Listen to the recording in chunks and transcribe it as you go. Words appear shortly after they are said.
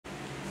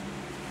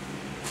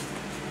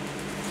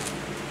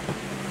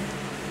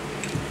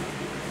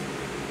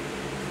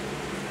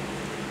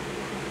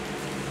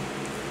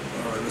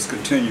Let's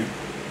continue.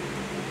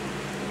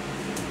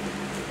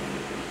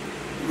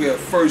 We have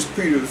 1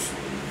 Peter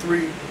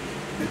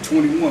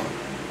 3:21.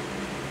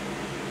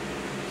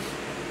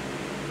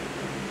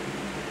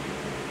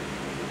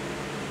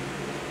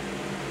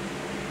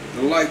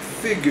 The like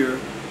figure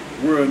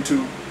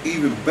whereunto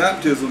even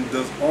baptism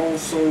does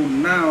also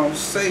now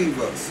save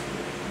us,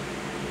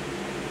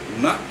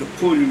 not the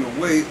putting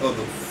away of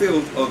the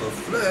filth of the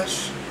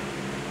flesh,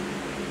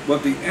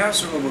 but the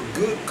answer of a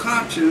good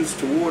conscience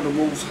toward the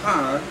Most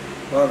High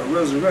by the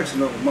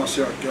resurrection of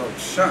Mashiach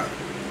Yahushua,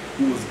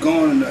 who is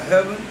gone into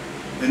heaven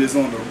and is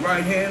on the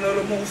right hand of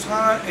the Most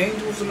High,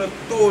 angels and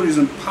authorities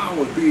and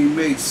powers being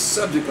made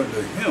subject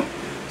unto him.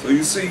 So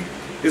you see,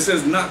 it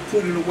says not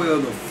putting away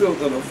of the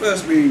filth of the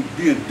flesh, being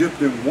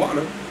dipped in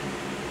water,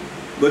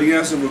 but the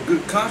answer of a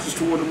good conscience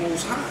toward the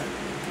Most High.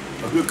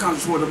 A good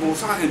conscience toward the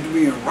Most High and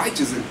being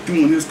righteous and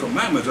doing his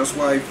commandments. That's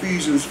why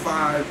Ephesians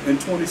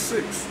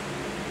 5:26.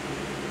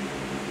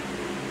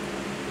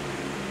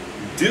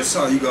 This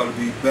how you got to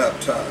be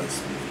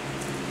baptized.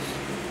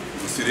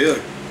 You see,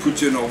 they'll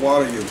put you in the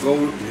water, you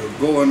go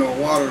in the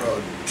water,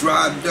 a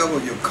dry devil,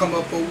 you come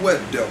up a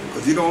wet devil,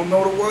 because you don't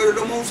know the word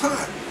of the Most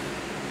High.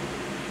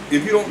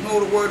 If you don't know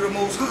the word of the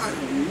Most High,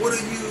 what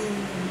are you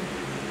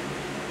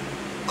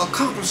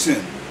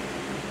accomplishing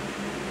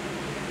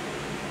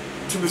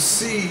to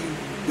receive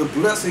the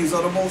blessings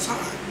of the Most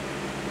High?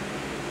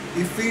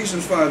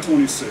 Ephesians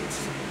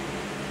 5:26.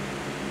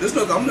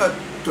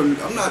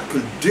 I'm not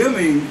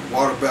condemning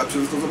water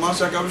baptism, because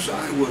Mashiach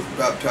Yahushua was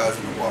baptized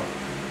in the water.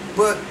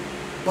 But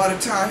by the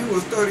time he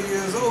was 30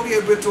 years old, he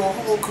had been through a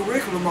whole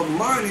curriculum of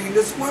learning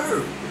this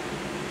word.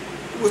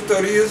 He was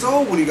 30 years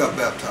old when he got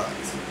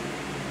baptized.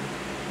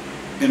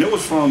 And it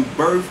was from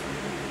birth.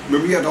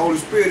 Remember, he had the Holy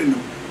Spirit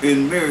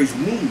in Mary's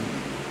womb,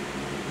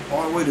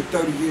 all the way to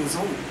 30 years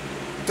old.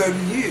 30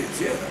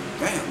 years, yeah.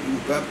 Damn, he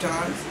was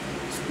baptized.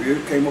 The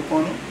Spirit came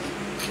upon him.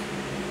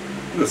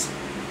 Listen.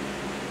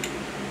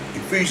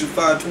 Ephesians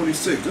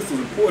 5:26. This was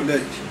important,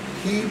 that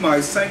he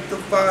might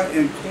sanctify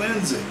and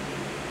cleanse it.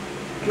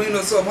 Clean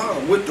us up how?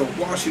 With the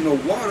washing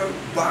of water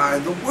by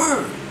the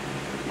word.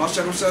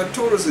 Mashiach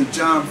told us in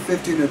John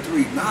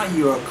 15:3, now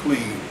you are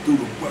clean through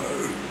the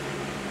word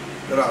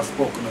that I have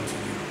spoken unto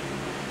you.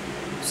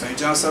 St.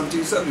 John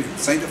 17:7,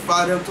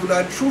 sanctify them through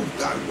thy truth.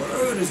 Thy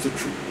word is the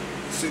truth.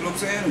 See what I'm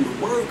saying? And the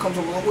word comes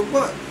along with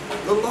what?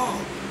 The law.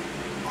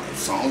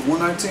 Psalms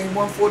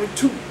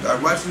 119:142. Thy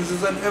righteousness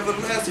is an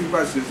everlasting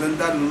righteousness, and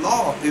thy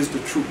law is the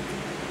truth.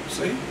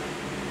 See?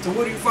 So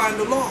where do you find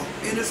the law?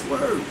 In his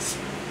words.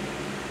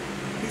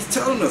 He's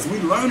telling us,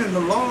 we're learning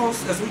the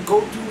laws as we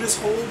go through this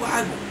whole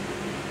Bible.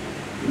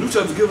 The New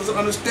Testament gives us an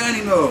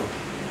understanding of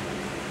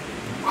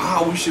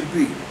how we should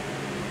be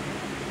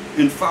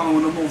in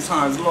following the Most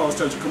High's laws,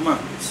 statutes, and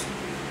commandments.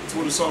 That's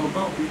what it's all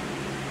about, people.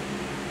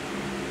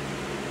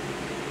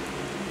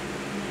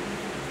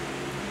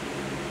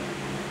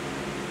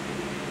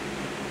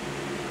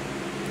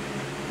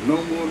 No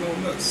more, no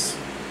less.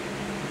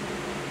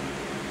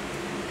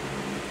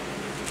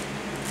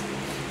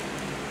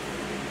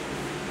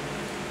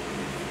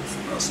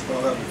 It's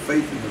about having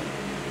faith in him,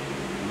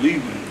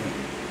 believing in him.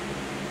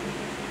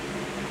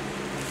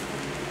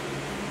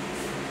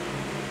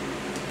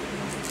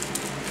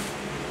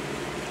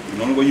 And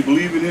the only way you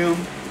believe in him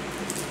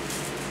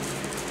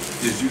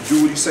is you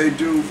do what he say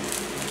do,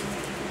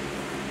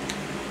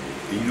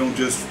 and you don't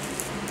just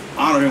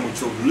honor him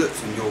with your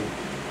lips and your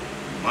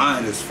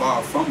mind is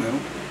far from him.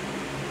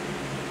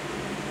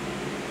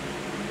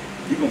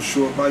 You're going to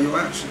show it by your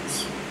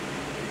actions,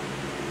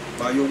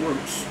 by your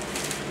works.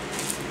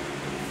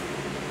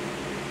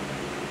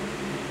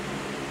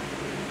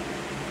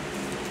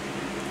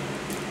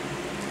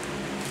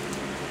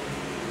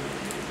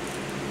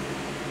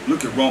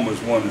 Look at Romans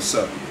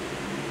 1:7.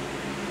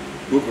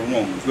 Book of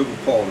Romans. Look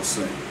what Paul is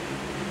saying.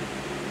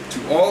 To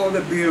all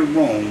that be in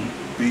Rome,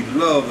 be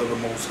loved of the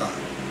Most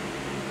High,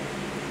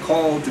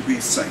 called to be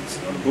saints.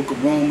 Now, the book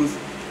of Romans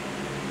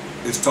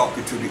is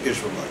talking to the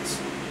Israelites.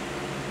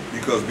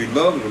 Because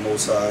beloved of the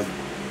Most High,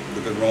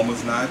 look at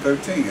Romans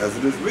 9:13, as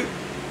it is written,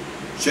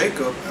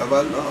 Jacob have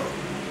I loved.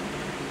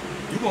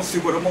 You're going to see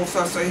what the Most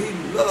High say he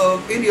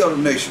loved any other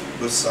nation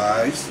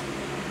besides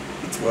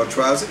the 12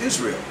 tribes of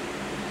Israel.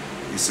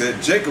 He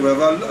said, Jacob have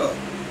I loved.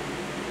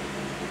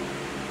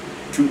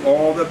 To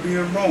all that be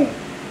in Rome,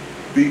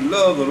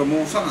 beloved of the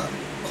Most High,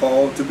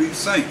 called to be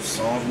saints.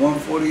 Psalms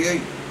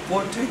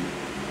 148:14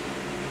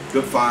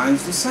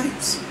 defines the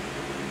saints,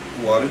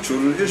 who are the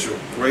children of Israel.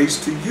 Grace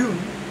to you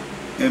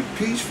and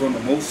peace from the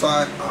Most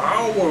High,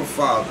 our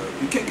Father.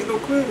 You can't get no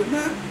clearer than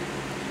that.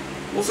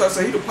 Most High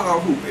say he the power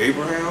of who?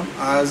 Abraham,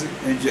 Isaac,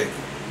 and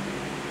Jacob.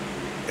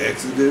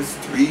 Exodus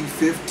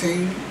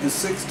 3:15 and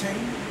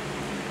 16.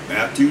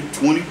 Matthew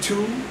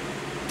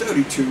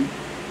 22:32.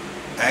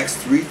 Acts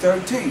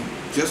 3:13.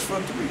 Just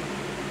for 3.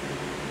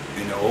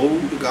 In the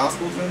Old, the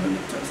Gospels, and the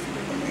New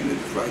Testament. I mean,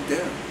 it's right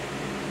there.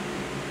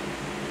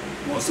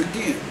 Once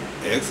again,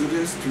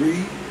 Exodus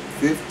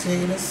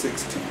 3:15 and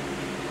 16.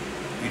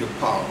 Be the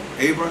power of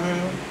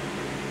Abraham,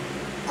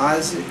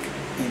 Isaac,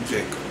 and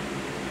Jacob.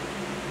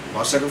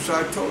 Mashiach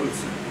Yahushua told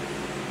us in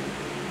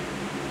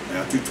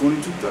Matthew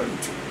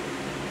 22:32.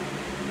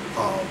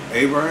 Called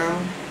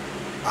Abraham,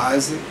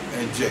 Isaac,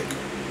 and Jacob.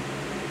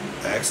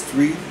 Acts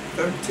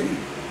 3:13.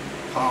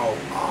 Called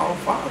our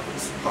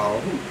fathers.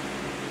 Called who?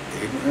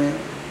 Abraham,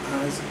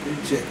 Isaac,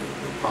 and Jacob.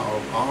 The power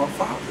of our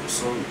fathers.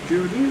 So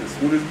here it is.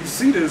 When you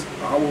see this,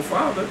 our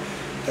Father,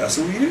 that's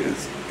who he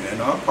is.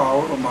 And our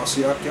power of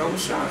Mashiach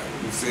Yahushua.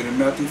 He said in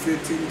Matthew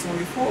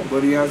 15:24,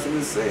 but he answered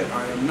and said,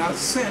 I am not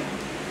sent,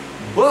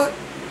 but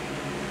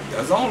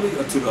as only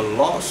unto the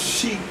lost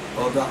sheep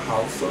of the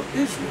house of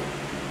Israel.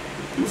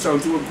 He was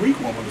talking to a Greek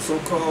woman, a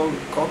so-called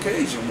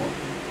Caucasian woman,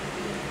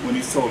 when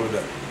he told her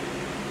that.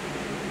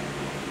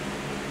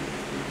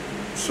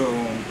 So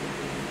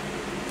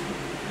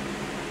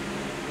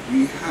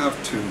we have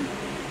to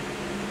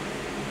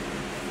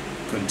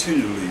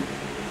continually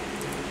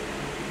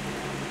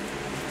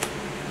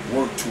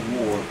work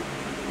toward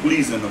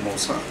pleasing the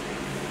Most High.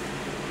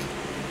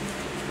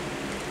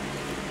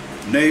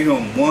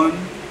 Nahum 1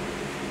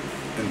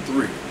 and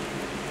 3.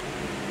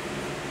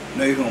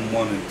 Nahum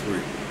 1 and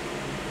 3.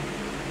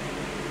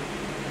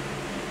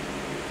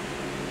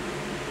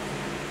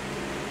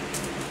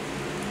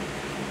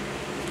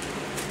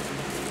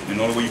 And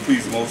the only way you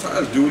please the Most High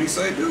is do what he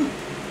say do.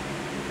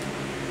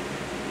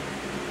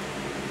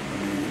 I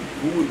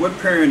mean, what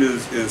parent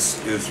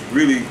is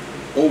really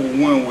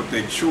overwhelmed with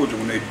their children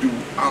when they do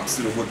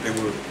opposite of what they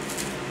would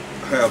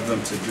have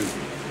them to do?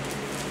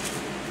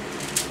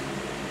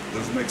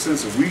 Doesn't make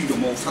sense. If we, the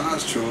Most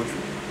High's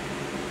children,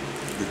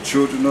 the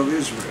children of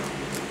Israel.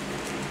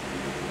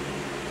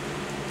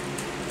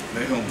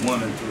 Nahum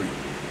 1 and 3.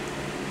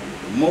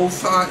 The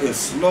Most High is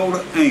slow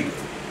to anger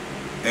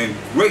and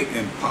great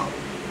in power,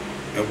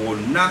 and will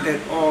not at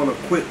all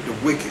acquit the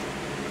wicked.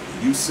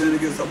 You sin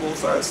against the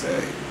Most High,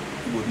 say,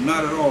 he will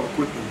not at all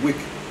acquit the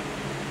wicked.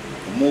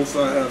 The Most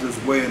High has his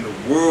way in the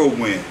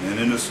whirlwind and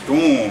in the storm,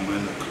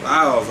 and the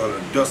clouds are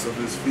the dust of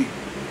his feet.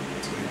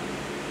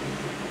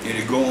 See? And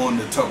he go on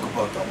to talk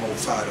about the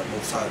Most High, the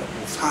Most High, the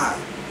Most High.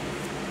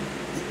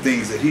 The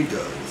things that he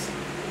does.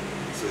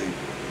 See?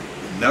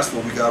 And that's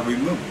what we got to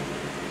remember.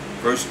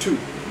 Verse 2,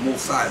 the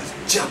Most High is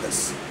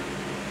jealous.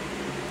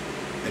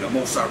 And the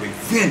Most High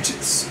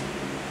revenges.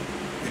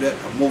 That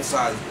the Most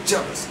High is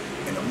jealous,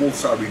 and the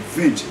Most High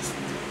revenges.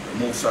 The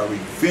Most High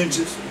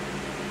revenges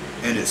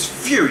and is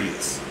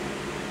furious.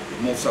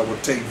 The Most High will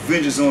take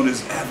vengeance on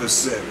his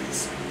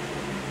adversaries,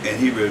 and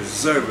he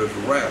reserves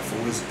wrath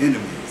for his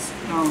enemies.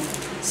 Now,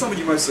 some of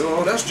you might say,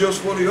 oh, that's just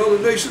for the other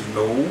nations.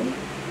 No,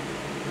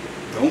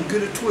 don't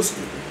get it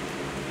twisted.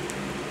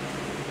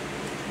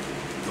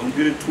 Don't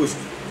get it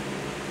twisted.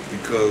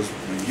 Because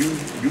when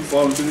you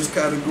fall into this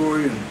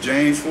category in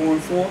James 4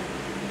 and 4,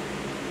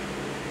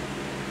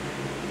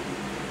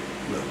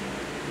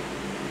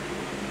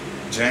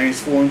 James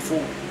 4 and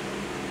 4.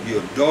 Ye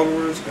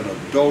adulterers and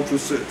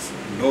adulteresses,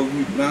 know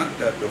you not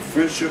that the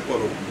friendship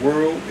of the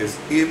world is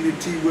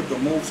enmity with the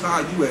Most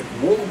High? You at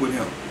war with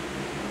him.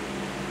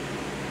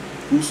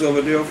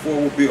 Whosoever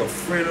therefore will be a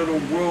friend of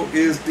the world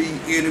is the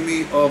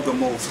enemy of the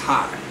Most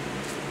High.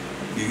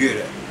 You hear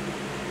that?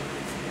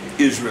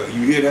 Israel,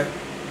 you hear that?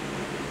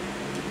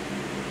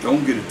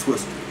 Don't get it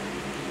twisted.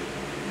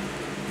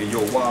 In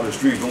your wildest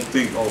dreams, don't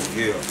think, oh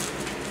yeah,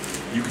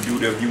 you can do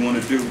whatever you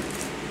want to do.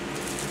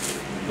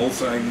 Most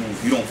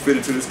things, you don't fit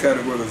into this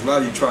category, because a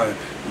lot of you try to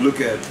look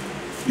at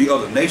the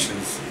other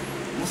nations.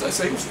 Most I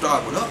say, you'll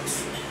start with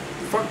us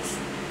first.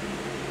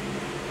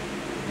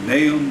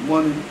 Nahum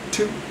 1 and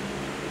 2.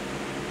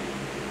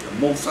 The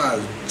Most High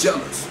is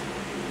jealous.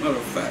 Matter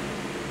of fact,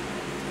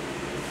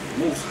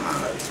 the Most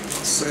High, I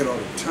say it all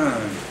the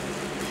time,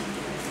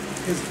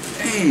 his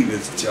name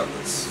is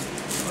jealous.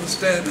 You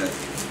understand that?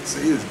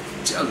 Say he is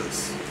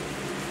jealous.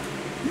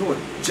 You know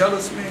what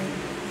jealous means?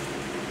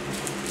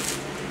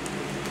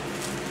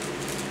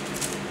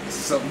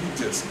 Something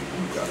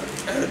you got an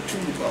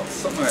attitude about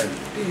somebody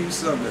doing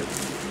something that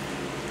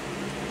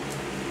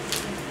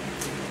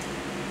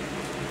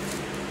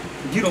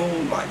you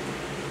don't like.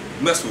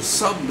 Mess with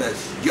something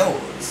that's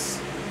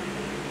yours,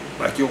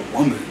 like your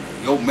woman,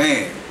 your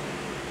man.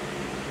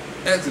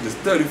 Exodus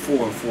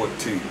 34 and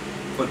 14.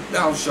 But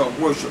thou shalt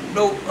worship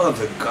no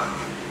other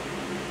God,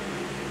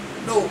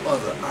 no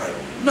other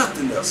idol,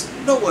 nothing else,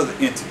 no other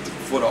entity,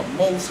 for the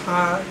Most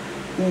High,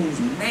 whose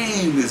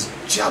name is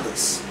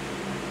jealous,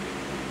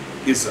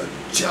 is a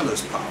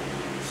jealous power.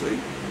 See?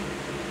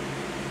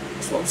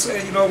 That's what I'm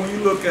saying. You know, when you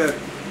look at,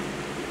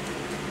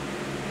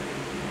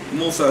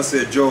 Most High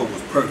said Job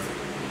was perfect.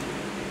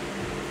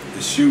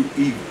 Eschew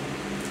evil.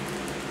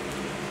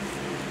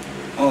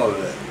 All of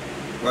that.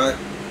 Right?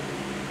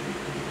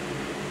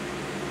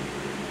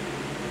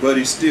 But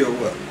he still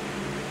what?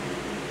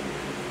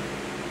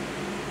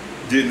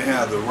 Didn't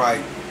have the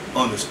right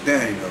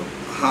understanding of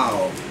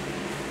how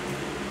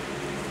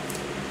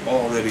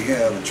all that he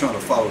had and trying to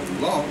follow the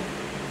law.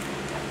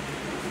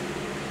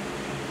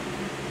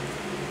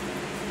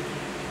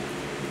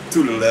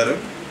 To the letter,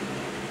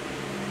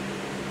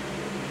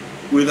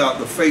 without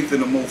the faith in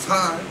the Most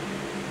High,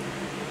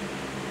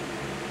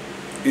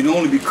 And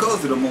only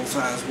because of the Most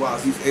High is why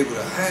he's able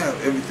to have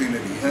everything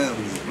that he has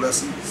with his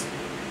blessings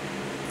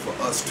for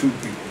us two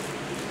people.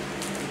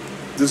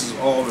 This is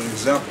all an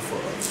example for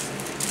us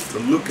to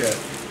look at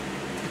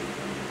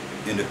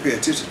and to pay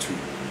attention to.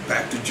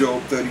 Back to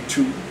Job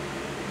 32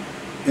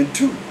 and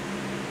 2.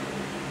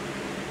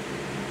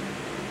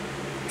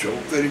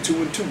 Job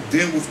 32 and 2.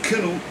 Then was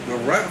kindled the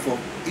wrath of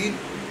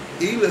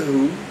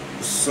Elihu,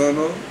 the son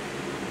of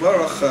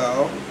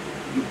Barachel,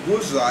 the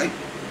Buzite,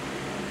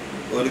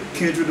 or the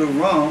kindred of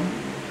Ram.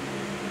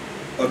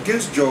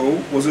 Against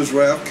Job was his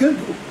wrath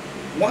kindled.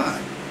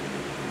 Why?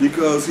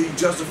 Because he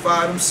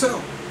justified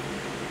himself.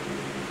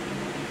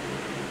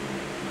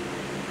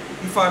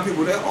 You find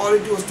people that all they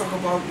do is talk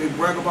about, they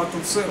brag about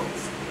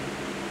themselves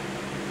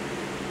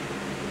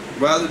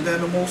rather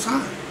than the Most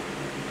High.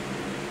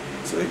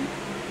 See?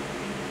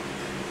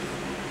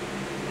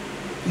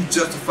 He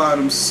justified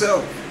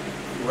himself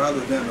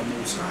rather than the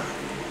Most High.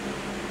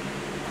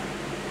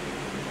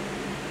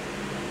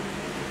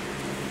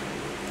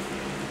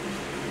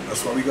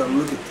 That's why we got to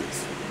look at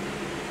this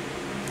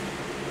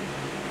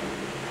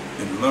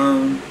and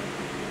learn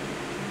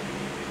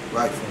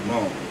right from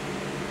wrong.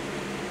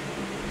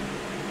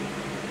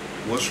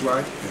 What's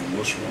right and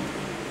what's wrong.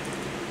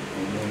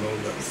 No more, no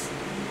less.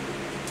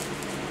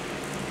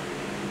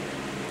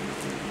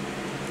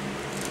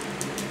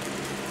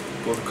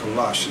 Go to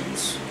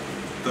Colossians,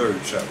 3rd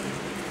chapter.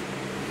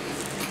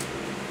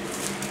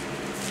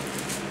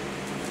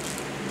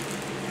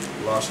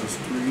 Colossians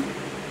 3.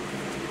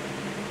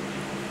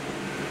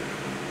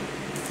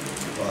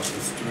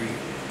 Colossians 3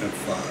 and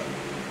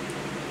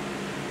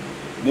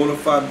 5.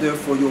 Mortify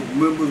therefore your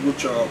members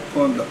which are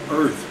upon the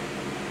earth,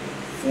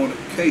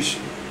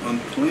 fornication,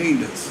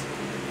 uncleanness,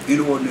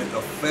 inordinate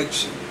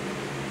affection,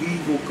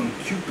 evil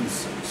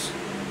concupiscence,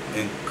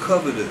 and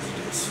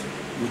covetousness,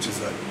 which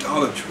is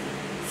idolatry.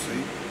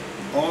 See?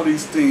 All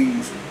these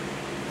things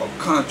are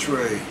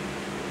contrary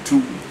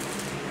to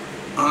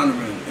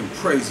honoring and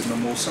praising the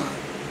Most High.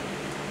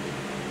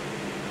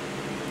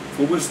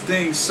 For which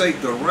things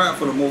sake the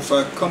wrath of the Most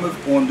High cometh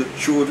on the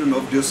children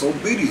of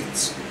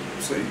disobedience.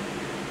 See?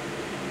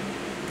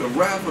 The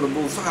wrath of the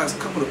Most High is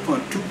coming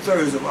upon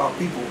 2/3 of our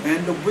people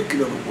and the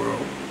wicked of the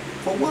world.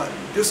 For what?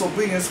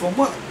 Disobedience for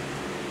what?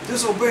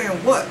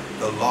 Disobeying what?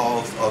 The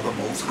laws of the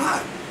Most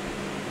High.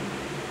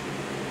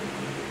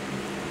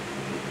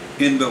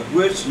 In the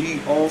which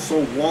ye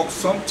also walked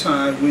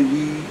sometime when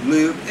ye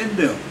lived in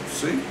them.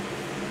 See?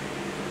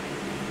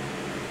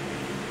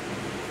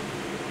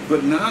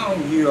 But now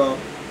you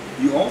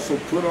also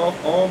put off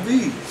all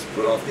these.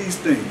 Put off these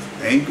things.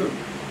 Anger,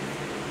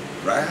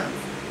 wrath,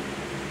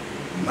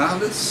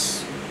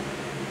 malice,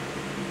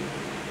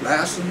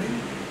 blasphemy.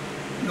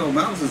 You know,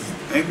 malice is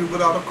angry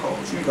without a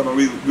cause. You ain't got no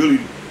really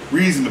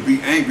reason to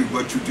be angry,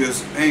 but you're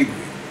just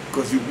angry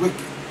because you're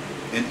wicked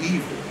and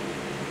evil.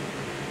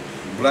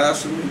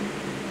 Blasphemy,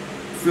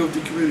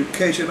 filthy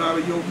communication out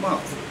of your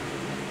mouth.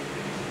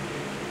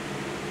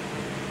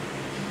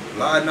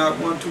 Lie not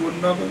one to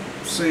another,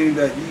 saying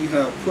that ye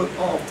have put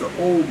off the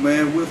old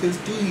man with his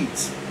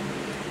deeds,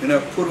 and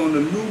have put on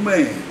the new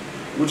man,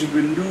 which is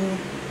renewed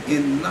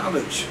in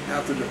knowledge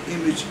after the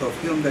image of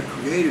him that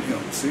created him.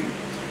 See?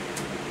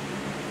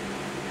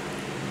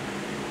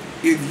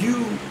 If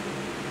you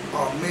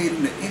are made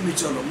in the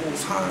image of the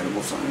Most High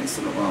ain't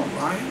sitting around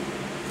lying.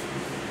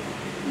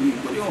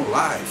 What you don't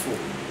lie for?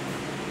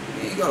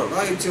 You ain't gotta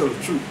lie, you tell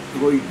the truth.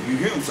 The way you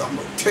hear him say, I'm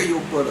gonna tear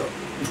your butt up.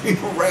 We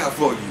gonna wrath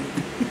for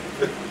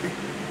you.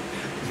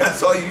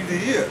 That's all you need to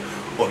hear.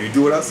 Or you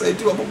do what I say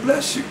do, I'm gonna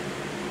bless you.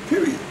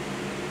 Period.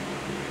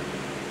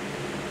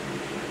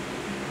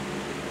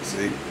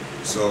 See?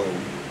 So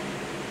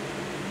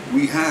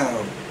we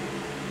have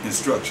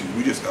instructions.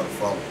 We just gotta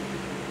follow.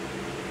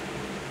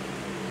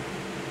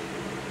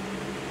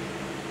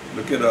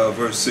 Look at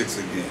verse 6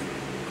 again.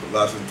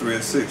 Colossians 3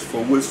 and 6.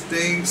 For which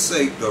things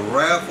sake the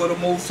wrath of the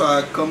Most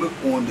High cometh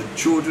on the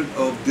children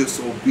of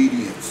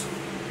disobedience.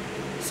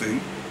 See?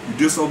 You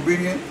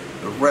disobedient,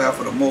 the wrath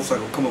of the Most High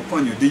will come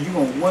upon you. Then you're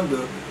going to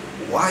wonder,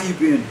 why are you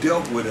being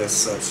dealt with as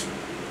such?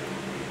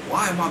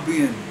 Why am I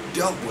being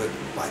dealt with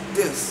like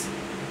this?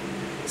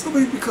 It's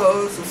going to be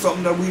because of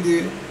something that we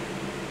did.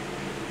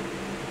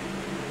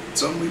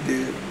 Something we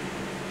did.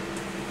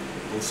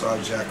 Most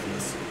High jacking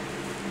us.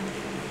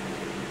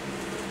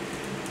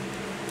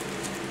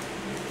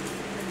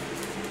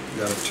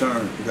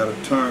 You gotta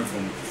turn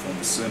from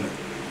sinning.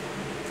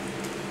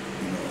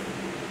 You know,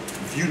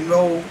 if you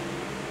know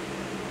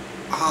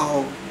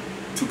how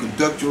to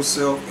conduct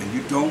yourself and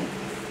you don't,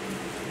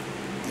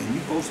 then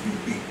you're supposed to be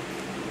beat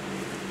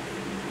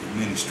with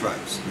many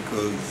stripes,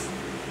 because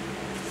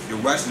your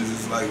righteousness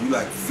is like, we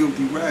like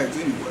filthy rags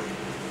anyway.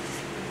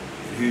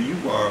 And here you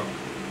are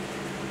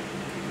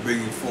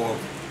bringing forth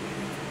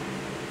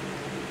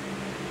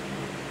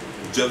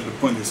judgment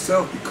upon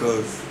yourself,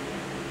 because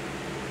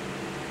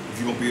if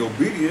you're going to be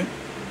obedient,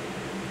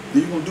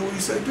 then you're going to do what he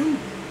said do.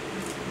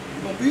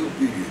 You're going to be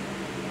obedient.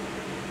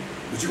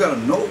 But you got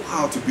to know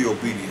how to be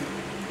obedient.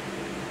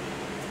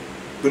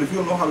 But if you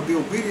don't know how to be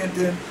obedient,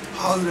 then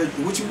how is it?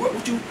 What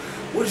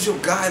is your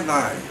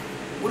guideline?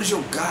 What is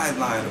your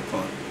guideline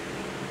upon?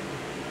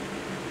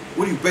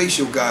 What do you base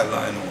your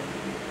guideline on?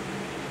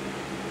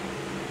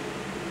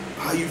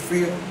 How you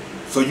feel?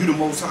 So you the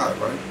Most High,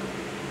 right?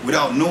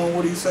 Without knowing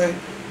what he say,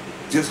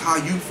 just how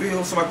you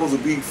feel. Somebody supposed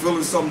to be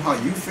feeling something how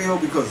you feel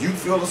because you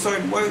feel a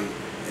certain way,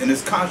 and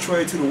it's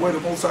contrary to the way the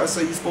Most High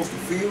say you're supposed to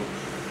feel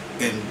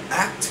and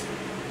act,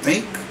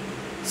 think,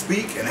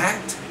 speak, and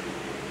act.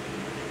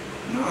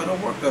 No, it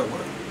don't work that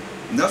way.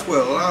 And that's where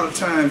a lot of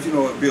times,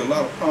 it'd be a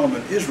lot of problem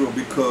in Israel,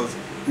 because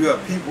you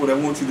have people that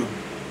want you to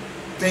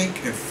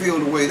think and feel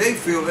the way they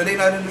feel, and they're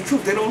not in the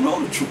truth. They don't know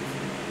the truth.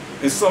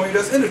 And some of you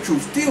that's in the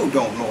truth still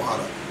don't know how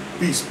to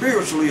be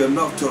spiritually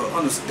enough to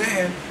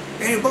understand.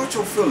 It ain't about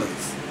your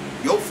feelings.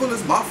 Your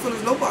feelings, my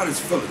feelings, nobody's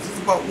feelings. It's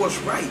about what's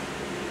right,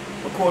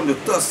 according to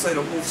thus say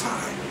the Most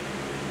High.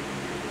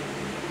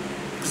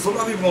 Because a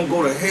lot of people gonna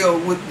go to hell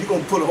with, you're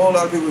gonna put a whole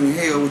lot of people in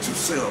hell with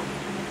yourself,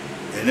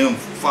 and them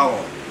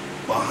following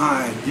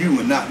behind you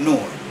and not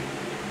knowing.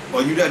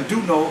 Or you that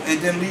do know and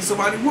then lead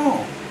somebody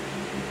wrong.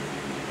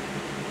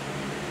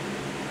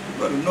 You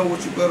better know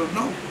what you better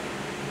know.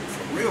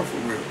 For real, for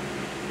real.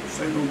 This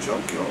ain't no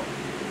joke, y'all.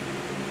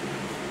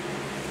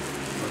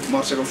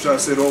 Mashiach Shah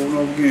said over and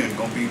over again,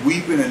 gonna be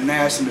weeping and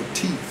gnashing of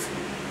teeth.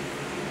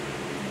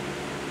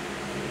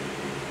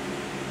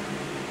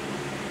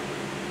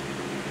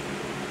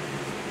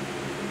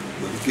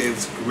 But he gave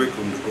us a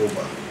curriculum to go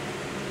by.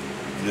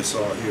 And it's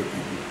all here,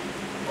 people.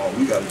 All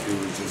we gotta do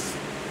is just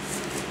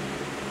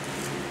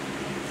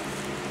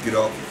get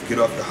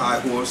off your high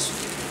horse,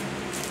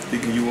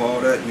 thinking you all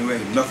that, and you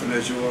ain't nothing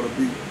as you ought to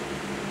be.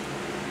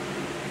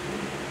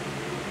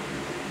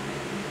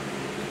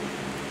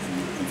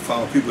 And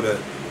found people that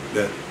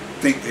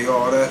think they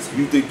all that, so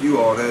you think you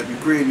all that, you're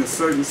creating a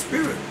certain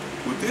spirit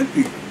within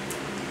people.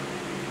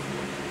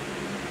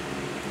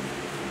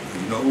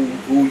 You know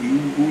who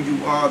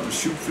you are, the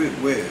shoe fit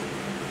wear. You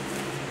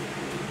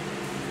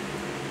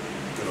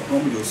gotta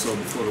humble yourself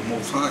before the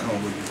Most High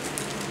humble you,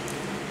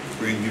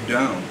 bring you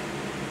down.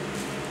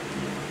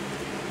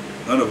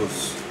 None of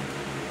us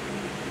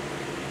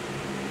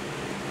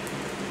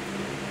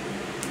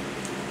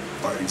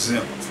are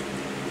exempt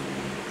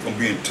from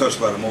being touched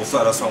by the Most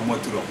High. That's why I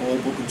went through the whole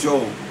book of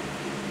Job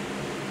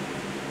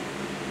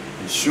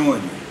and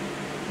showing you.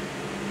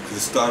 Because it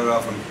started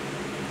off in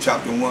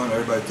chapter 1,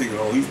 everybody thinking,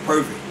 oh, he's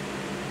perfect,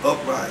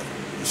 upright,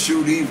 and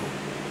shoot evil.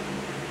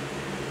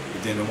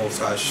 But then the Most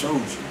High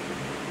showed you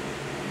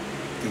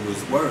through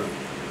his word.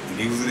 And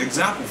he was an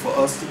example for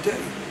us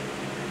today.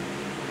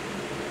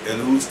 And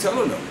who's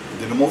telling them? And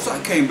then the Most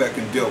High came back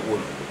and dealt with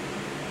them.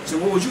 So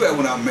where was you at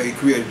when I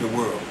created the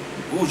world?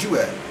 Where was you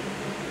at?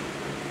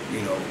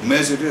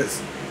 Measure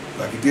this,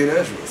 like he did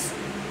Ezra's.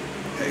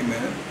 Hey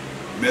man,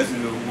 measure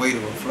the weight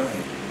of a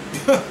flame.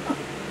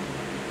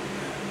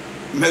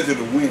 Measure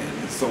the wind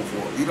and so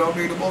forth. You know what I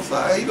mean? The Most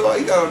High, he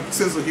got a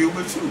sense of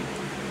humor too.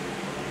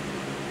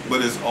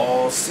 But it's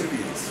all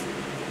serious.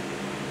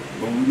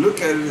 When we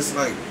look at it, it's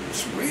like,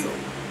 it's real.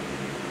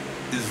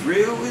 It's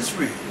real, it's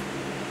real.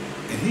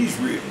 And he's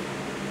real.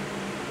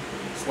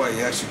 That's why he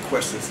asks you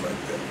questions like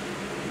that.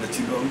 Let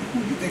you know who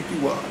you think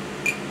you are.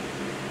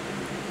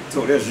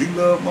 So does you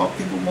love my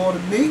people more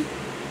than me?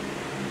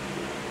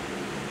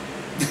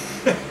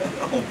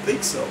 I don't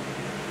think so.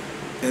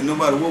 And no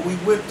matter what we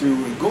went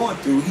through and going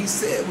through, he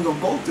said we're going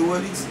to go through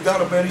it. He's got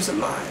a man, he's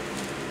alive.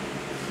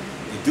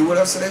 You do what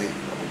I say, I'm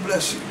going to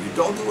bless you. You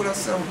don't do what I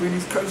say, I'm going to bring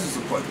these curses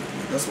upon you.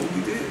 And that's what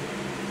we did.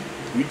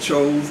 We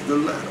chose the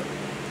latter.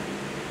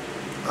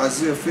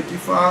 Isaiah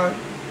 55,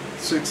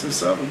 6 and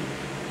 7.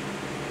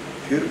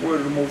 Hear the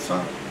word of the Most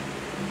High.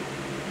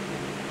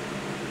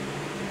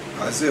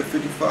 Isaiah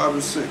 55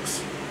 and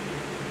 6.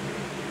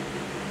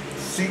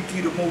 Seek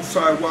ye the Most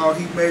High while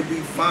he may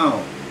be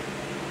found.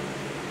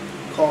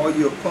 Call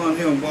ye upon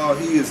him while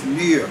he is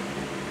near. I'm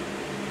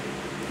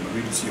going to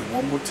read this here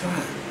one more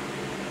time.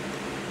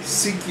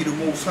 Seek ye the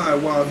Most High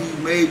while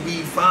he may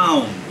be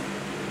found.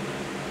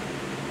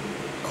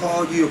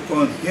 Call ye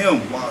upon him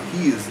while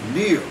he is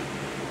near.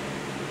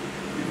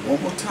 Read it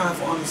one more time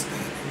for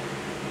understanding.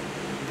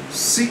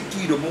 Seek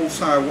ye the Most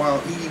High while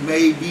he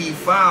may be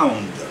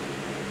found.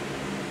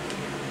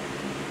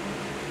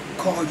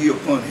 Call ye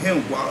upon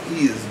him while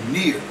he is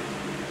near.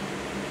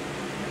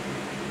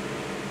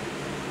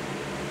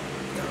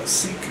 You gotta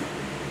seek him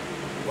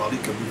while he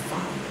can be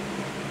found.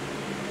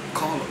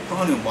 Call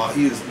upon him while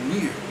he is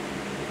near.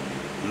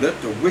 Let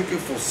the wicked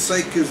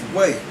forsake his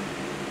way,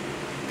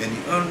 and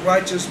the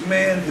unrighteous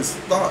man his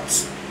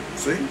thoughts.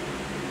 See?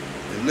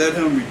 And let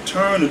him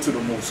return unto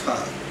the Most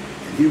High,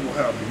 and he will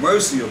have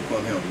mercy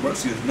upon him.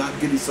 Mercy is not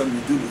getting something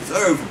you do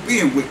deserve for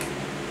being wicked.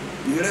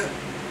 You hear that?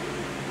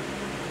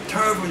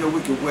 Turn from your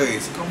wicked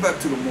ways. Come back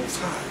to the Most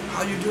High.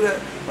 How you do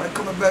that? By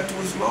coming back to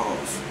his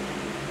laws.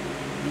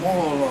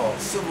 Moral laws,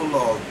 civil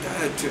laws,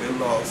 dietary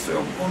laws,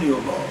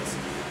 ceremonial laws.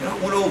 And I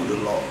went over the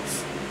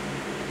laws.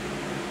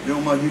 They're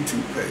on my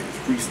YouTube page,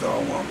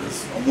 Freestyle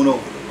Wonders. I went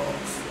over the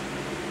laws.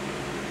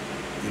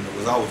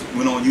 Because I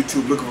went on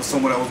YouTube looking for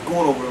someone that was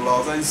going over the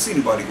laws. I didn't see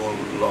anybody going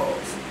over the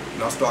laws.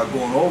 And I started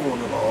going over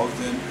the laws,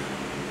 then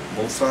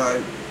Most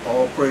High,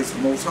 all praise to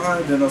the Most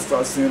High, then I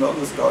start seeing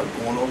others start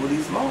going over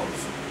these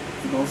laws.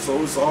 You know,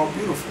 so it's all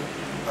beautiful.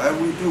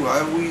 However we do,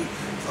 however we,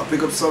 I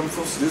pick up something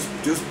from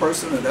this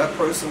person and that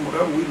person,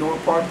 whatever, we know a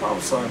part and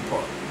prophesying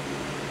part.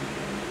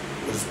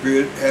 But the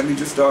Spirit had me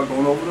just start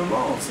going over the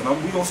laws.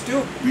 And we gonna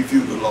still review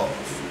the laws.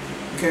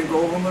 We can't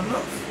go over them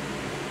enough.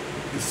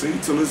 You see,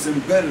 till it's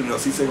embedded in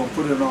us. He said, gonna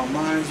put it in our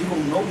minds, you're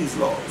gonna know these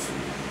laws.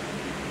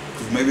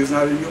 Because maybe it's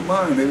not in your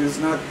mind, maybe it's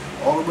not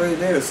all the way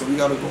there. So we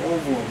gotta go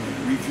over them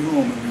and review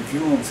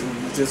them. So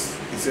it's just,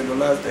 he said in the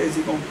last days,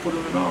 he's gonna put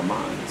them in our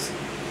minds.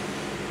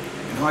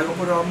 And how you gonna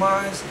put it in our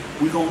minds?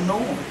 We gonna know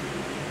them.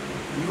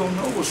 You gonna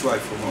know what's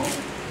right from wrong.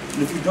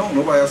 And if you don't,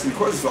 nobody asks any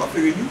questions. So I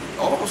figure you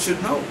all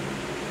should know.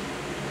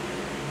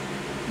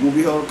 You will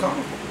be held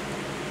accountable.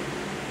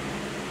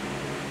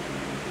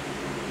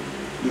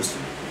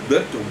 Listen,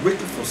 let the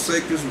wicked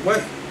forsake his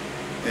way,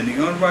 and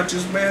the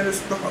unrighteous man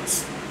his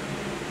thoughts,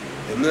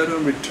 and let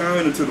him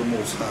return unto the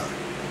Most High,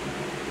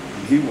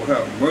 and he will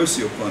have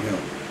mercy upon him,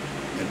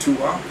 and to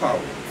our power,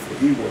 for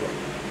he will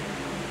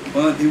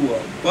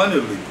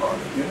abundantly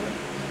pardon. Yeah?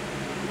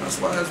 That's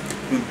why it's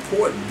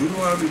important.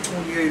 Deuteronomy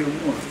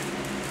 28:1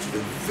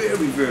 is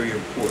very, very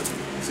important.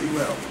 See,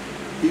 well,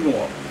 he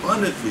will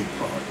abundantly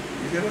pardon.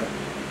 You hear that?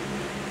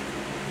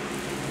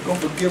 He's going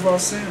to forgive our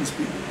sins,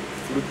 people,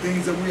 for the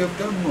things that we have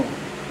done wrong.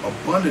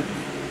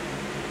 Abundantly.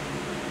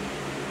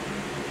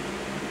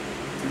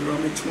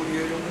 Deuteronomy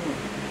 28:1.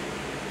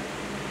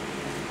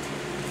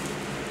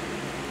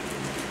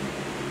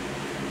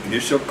 And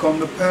it shall come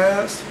to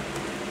pass,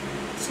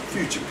 it's the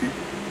future,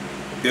 people,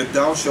 if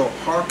thou shalt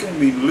hearken,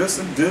 mean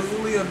listen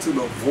diligently unto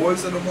the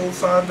voice of the Most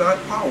High thy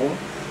power,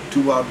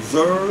 to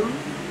observe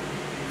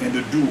and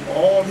to do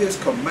all his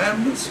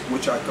commandments,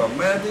 which I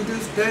command thee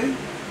this day,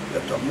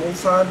 that the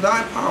Most High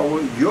thy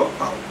power, your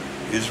power,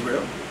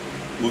 Israel,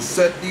 will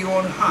set thee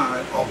on high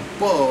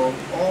above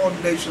all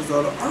nations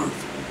of the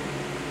earth.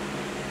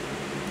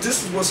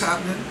 This is what's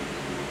happening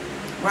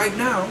right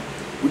now.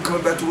 We're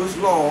coming back to his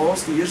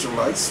laws, the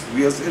Israelites,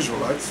 we as the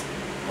Israelites,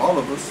 all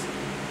of us.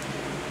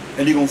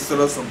 And he's going to set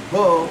us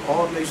above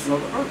all nations of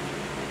the earth.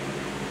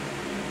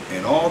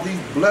 And all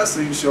these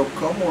blessings shall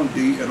come on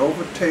thee and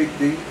overtake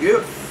thee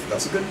if,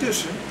 that's a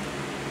condition,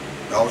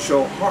 thou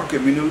shalt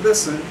hearken, meaning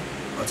listen,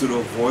 unto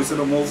the voice of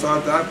the Most High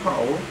thy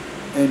power,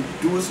 and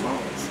do his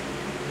laws.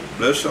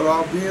 Blessed shall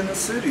thou be in the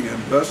city,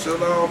 and blessed shall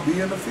thou be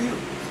in the field.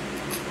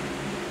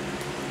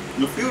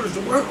 The field is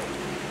the world.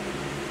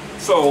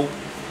 So,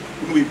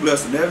 we're going to be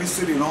blessed in every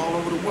city and all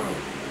over the world,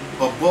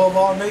 above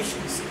all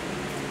nations.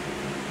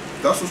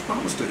 That's what's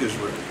promised to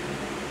Israel.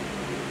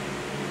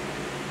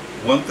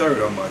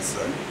 1/3, I might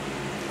say,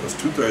 because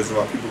 2/3 of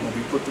our people are going to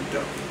be put to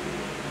death.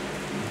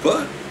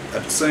 But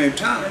at the same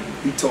time,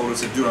 he told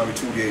us in Deuteronomy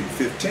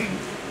 28:15,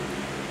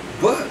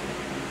 but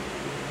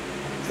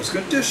there's a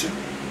condition,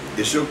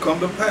 it shall come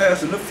to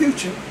pass in the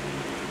future,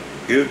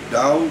 if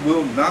thou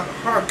wilt not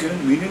hearken,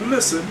 meaning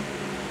listen,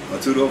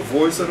 unto the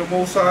voice of the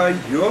Most High,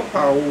 your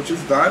power, which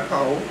is thy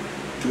power,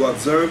 to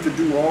observe to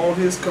do all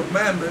his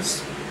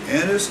commandments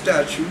and his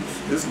statutes,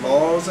 his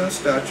laws and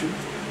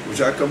statutes,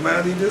 which I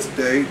command thee this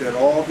day, that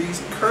all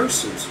these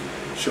curses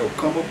shall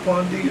come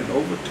upon thee and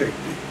overtake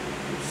thee.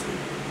 See?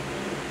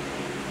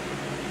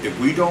 If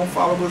we don't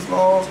follow his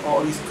laws,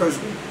 all these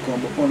curses will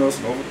come upon us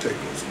and overtake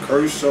us.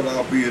 Cursed shall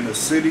thou be in the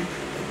city,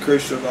 and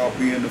cursed shall thou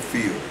be in the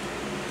field.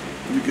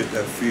 Let me get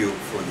that field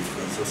for you,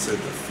 because I said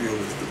the field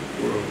is the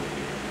world.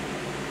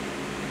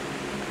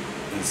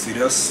 And see,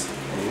 that's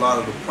a lot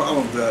of the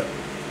problem that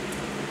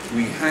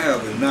we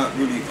have in not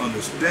really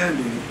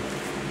understanding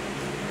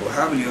or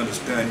having the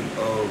understanding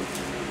of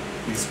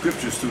these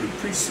scriptures through the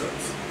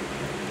precepts.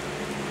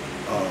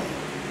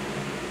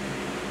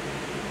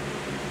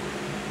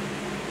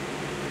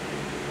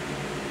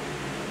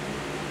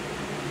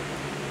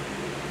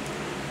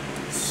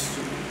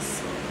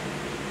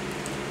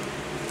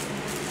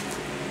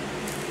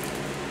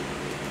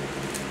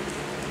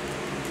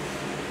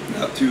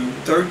 Matthew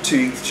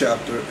 13th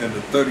chapter and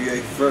the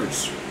 38th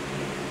verse.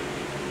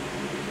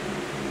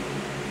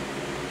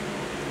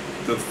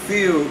 The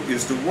field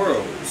is the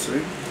world,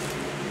 see?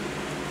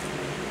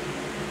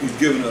 He's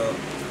giving an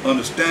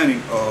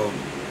understanding of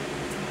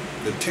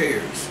the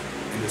tares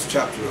in this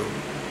chapter of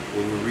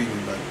what we're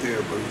reading right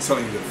there, but he's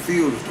telling you the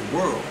field is the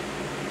world.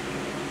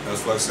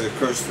 That's why I said,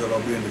 cursed shall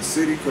I be in the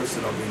city, cursed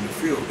shall I be in the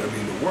field. That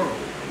means the world,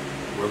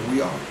 where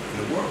we are in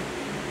the world,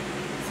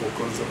 four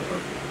corners of the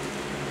earth.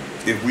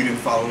 If we didn't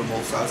follow the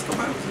Most High's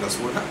commandments, that's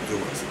what happened to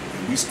us.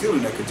 And we still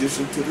in that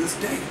condition to this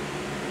day.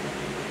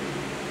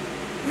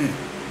 Man.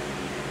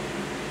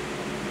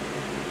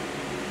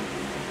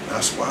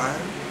 That's why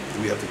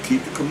we have to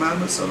keep the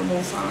commandments of the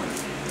Most High.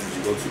 As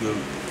you go to the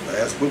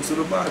last books of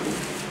the Bible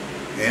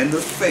and the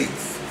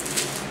faith,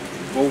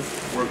 they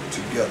both work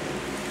together.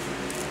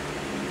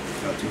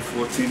 Matthew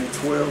 14 and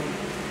 12.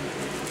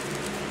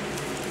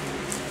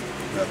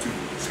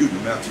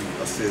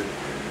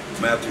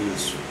 Matthew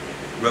is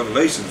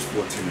Revelations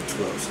 14 and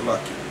 12. So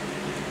like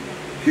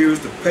Here is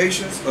the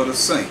patience of the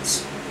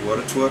saints, who are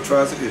the 12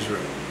 tribes of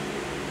Israel.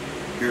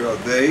 Here are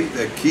they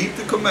that keep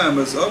the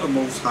commandments of the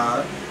Most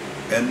High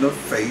and the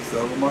faith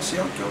of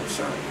Mashiach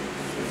Yahushua.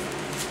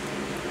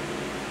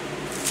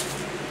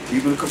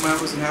 Keeping the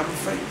commandments and having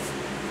faith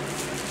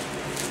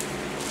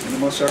in the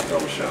Mashiach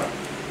Yahushua.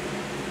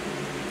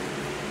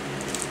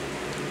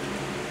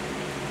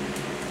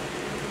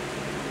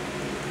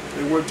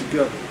 They work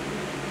together.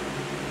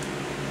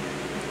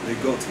 They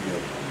go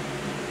together.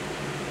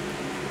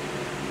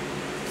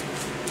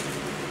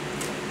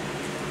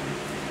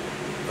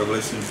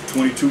 Revelation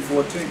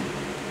 22:14.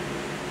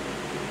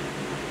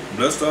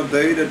 Blessed are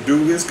they that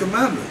do his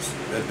commandments,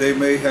 that they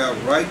may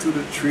have right to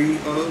the tree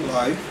of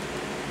life.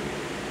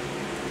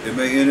 They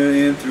may enter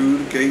in through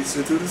the gates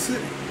into the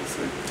city.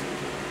 See?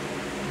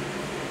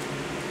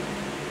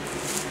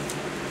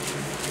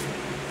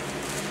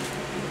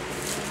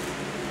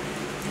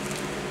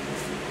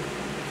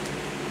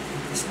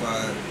 That's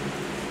why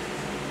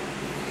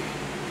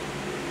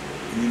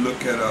when you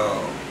look at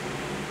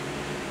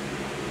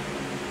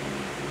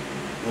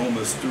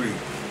Romans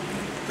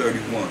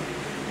 3:31.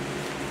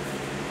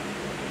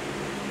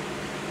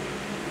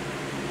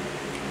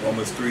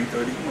 Romans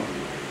 3:31.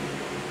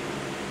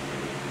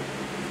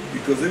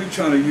 Because they're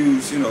trying to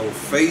use,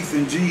 faith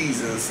in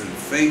Jesus and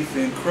faith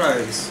in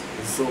Christ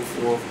and so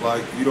forth,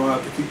 like you don't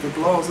have to keep the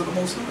laws of the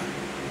Most High.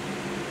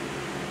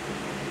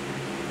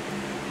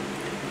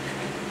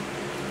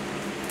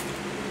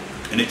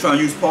 And they try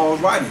to use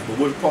Paul's writings, but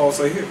what does Paul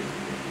say here?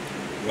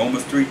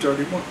 Romans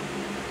 3:31.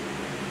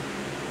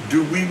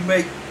 Do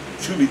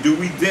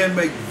we then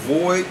make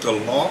void the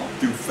law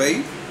through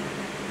faith?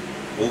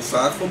 Both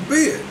sides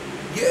forbid.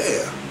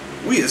 Yeah,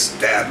 we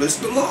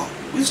established the law.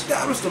 We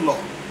established the law.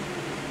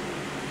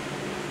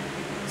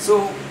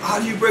 So how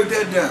do you break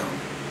that down?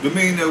 To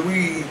mean that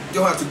we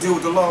don't have to deal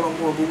with the law no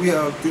more, but we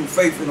have through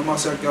faith in the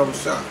Mashiach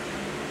Yahushua.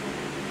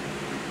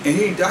 And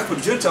he didn't die for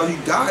the Gentiles, he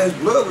died, his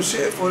blood was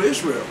shed for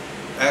Israel.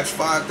 Acts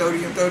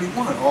 5:30 and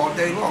 31, all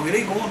day long. It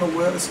ain't going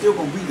nowhere, it's still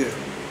going to be there.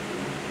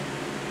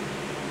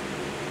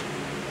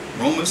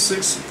 Romans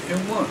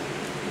 6:1.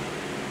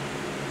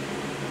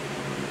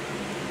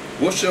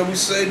 What shall we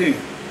say then?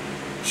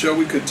 Shall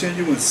we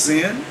continue in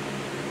sin,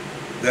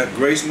 that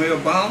grace may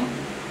abound?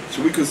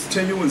 Shall we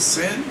continue in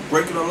sin,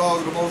 breaking the laws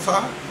of the Most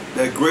High,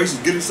 that grace is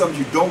getting something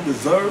you don't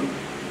deserve,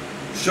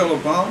 shall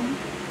abound?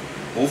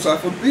 Most High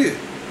forbid.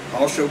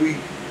 How shall we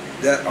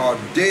that are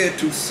dead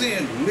to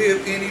sin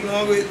live any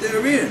longer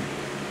therein?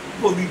 You're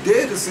supposed to be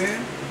dead to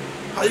sin.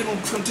 How are you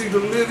going to continue to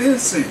live in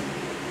sin?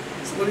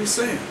 That's what he's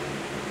saying.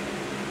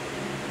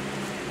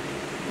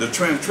 The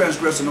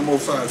transgressing the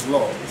Most High's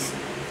laws.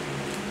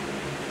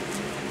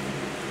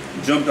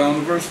 Jump down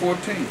to verse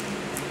 14.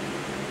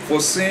 For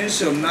sin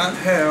shall not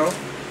have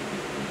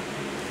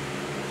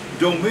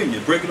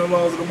dominion. Breaking the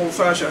laws of the Most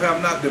High shall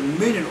have not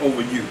dominion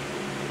over you.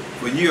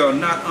 For ye are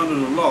not under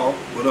the law,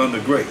 but under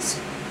grace.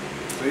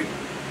 See?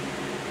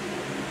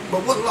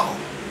 But what law?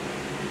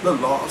 The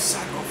law of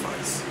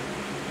sacrifice.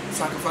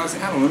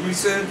 Sacrificing animals. Remember he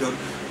said the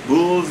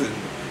bulls and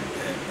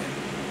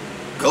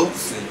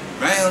goats and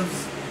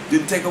rams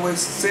didn't take away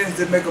sins,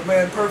 didn't make a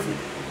man perfect.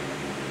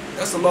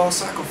 That's the law of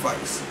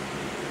sacrifice.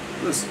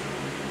 Listen.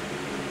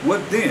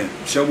 What then?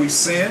 Shall we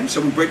sin?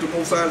 Shall we break the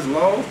Most High's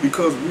laws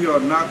because we are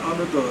not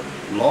under the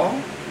law,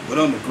 but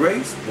under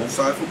grace? Most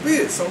High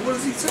forbid. So what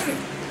is he saying?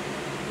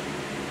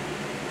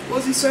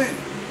 What is he saying?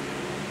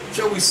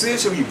 Shall we sin?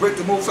 Shall we break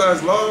the Most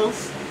High's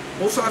laws?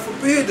 Most High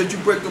forbid that you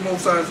break the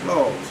Most High's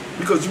laws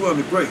because you are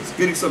under grace,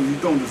 getting something you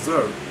don't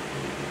deserve.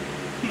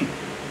 He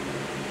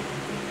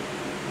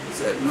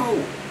said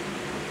no.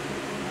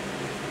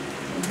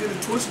 Don't get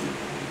it twisted.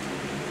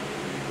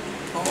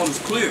 All is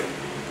clear.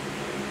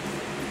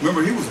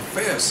 Remember, he was a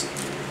Pharisee.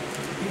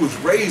 He was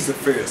raised a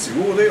Pharisee.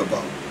 What were they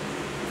about?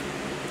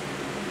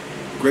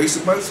 Grace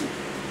and mercy.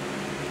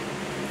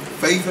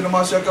 Faith in the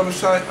Mashiach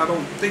Yahushua? I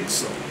don't think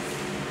so.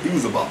 He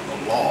was about the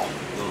law.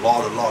 The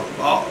law, the law, the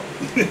law.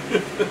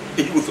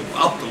 He was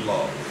about the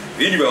law. If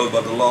anybody was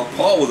about the law,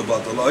 Paul was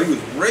about the law. He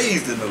was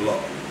raised in the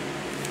law.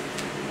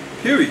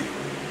 Period.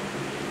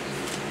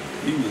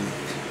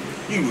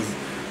 He was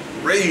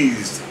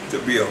raised to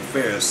be a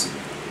Pharisee.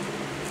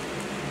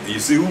 And you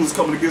see who was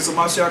coming against the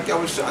Mashiach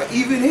Yahushua?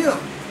 Even him.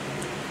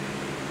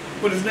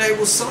 But his name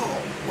was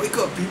Saul. Wake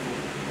up, people.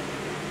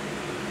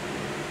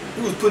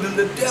 He was put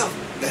into death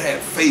that had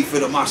faith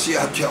in the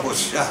Mashiach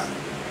Yahushua.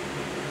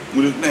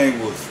 When his name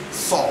was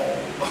Saul.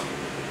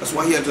 That's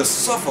why he had to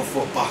suffer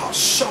for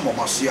Bahashama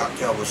Mashiach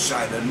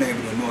Yahushua in the name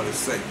of the anointed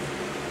Savior.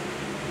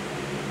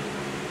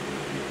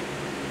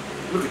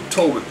 Look at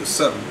Tobit, the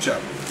 7th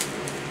chapter.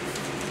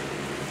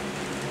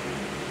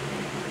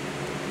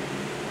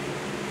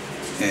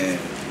 And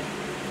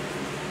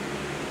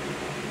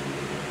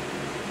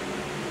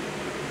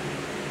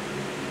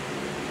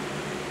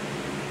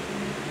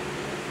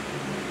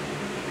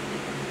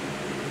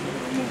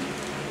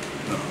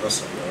no,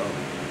 that's all right.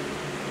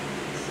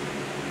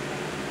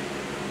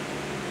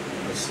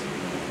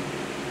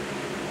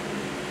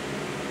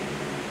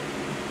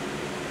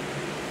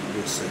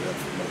 We'll say that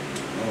for later.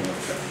 Oh,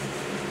 okay.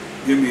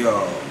 Give me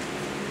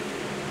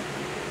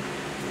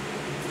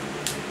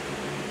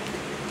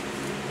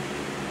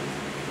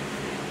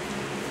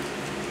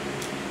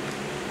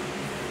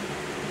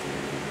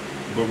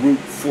Baruch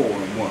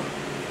 4:1.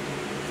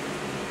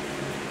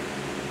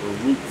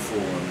 Baruch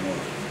 4:1.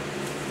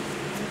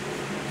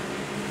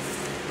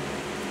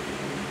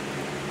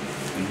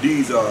 And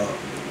these are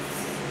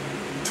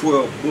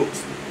 12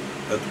 books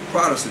that the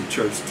Protestant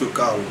church took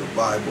out of the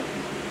Bible,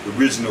 the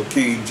original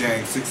King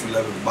James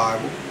 611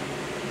 Bible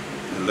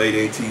in the late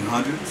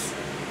 1800s.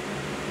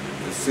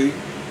 You see,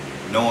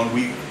 knowing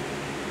we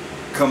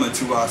coming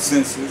to our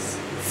senses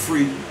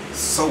free,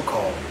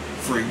 so-called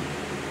free,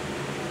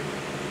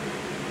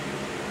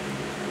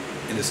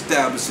 and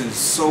establishing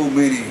so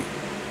many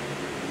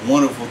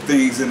wonderful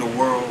things in the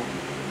world,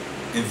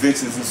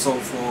 inventions and so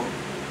forth.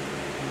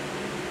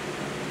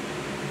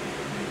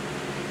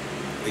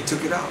 They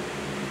took it out.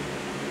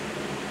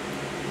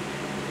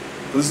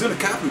 But it's in the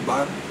Catholic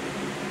Bible.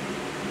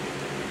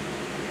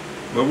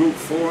 Baruch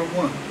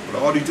 4:1.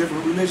 But all these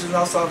different religions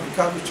outside of the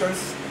Catholic Church,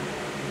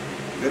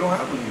 they don't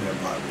have it in their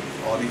Bible.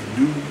 All these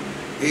new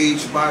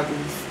age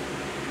Bibles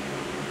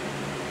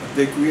that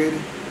they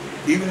created,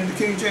 even in the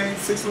King James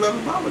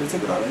 611 Bible, they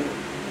took it out of here.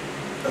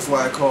 That's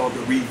why it's called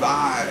the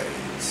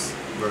Revised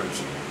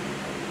Version.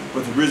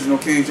 But the original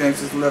King James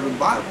 611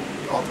 Bible,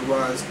 the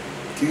authorized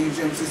King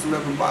James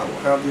 611 Bible,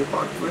 have the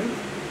Apocrypha in it.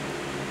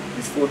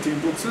 These 14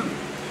 books in it.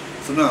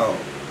 So now,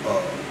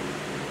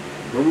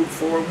 Baruch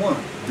 4:1.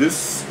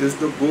 This is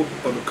the book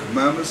of the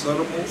commandments of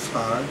the Most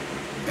High,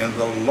 and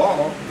the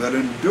law that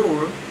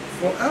endureth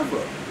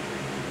forever.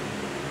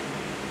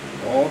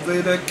 All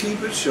they that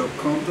keep it shall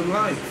come to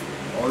life.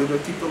 All they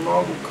that keep the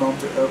law will come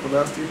to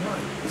everlasting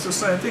life. It's the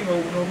same thing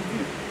over and over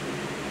again.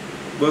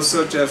 But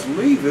such as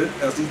leave it,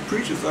 as these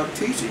preachers are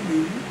teaching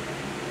you,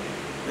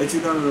 that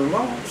you're under the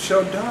law,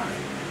 shall die.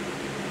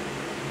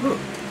 Look,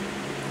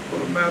 go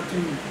to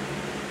Matthew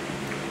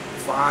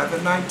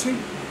 5:19.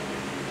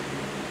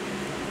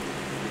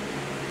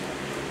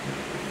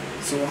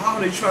 So how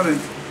are they trying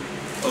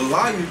to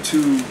allow you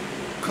to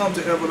come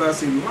to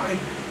everlasting life?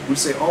 We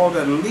say all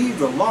that leave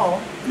the law,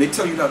 and they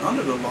tell you that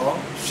under the law,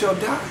 shall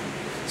die.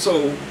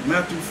 So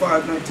Matthew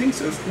 5:19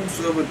 says,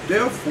 whosoever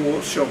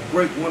therefore shall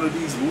break one of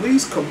these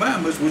least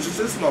commandments, which is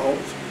his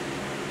laws,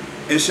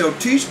 and shall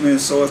teach men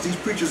so as these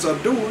preachers are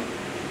doing,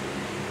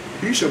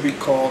 he shall be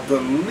called the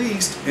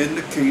least in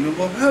the kingdom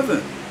of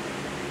heaven.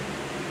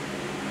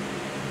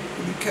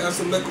 He'll be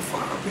cast in the lake of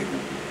fire, people.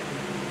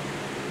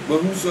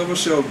 But whosoever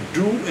shall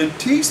do and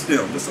teach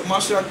them, this is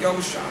Mashiach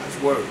Yahushua's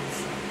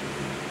words,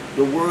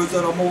 the words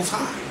of the Most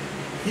High.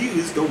 He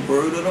is the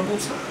word of the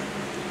Most High.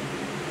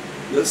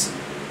 Listen.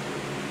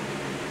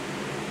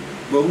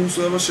 But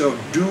whosoever shall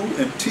do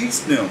and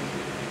teach them,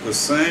 the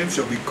same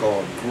shall be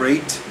called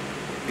great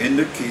in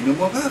the kingdom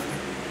of heaven.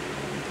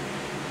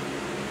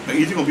 Now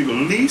either you're going to be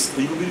the least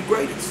or you're going to be the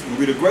greatest. You're going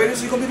to be the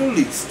greatest or you're going to be the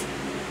least.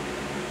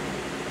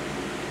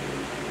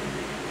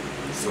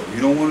 So if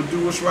you don't want to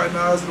do what's right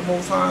now as the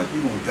Most High,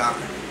 you're going to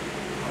die.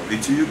 I'll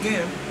read to you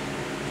again.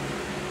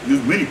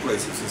 There's many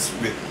places it's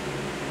written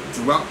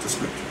throughout the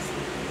scriptures,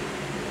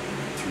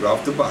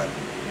 throughout the Bible.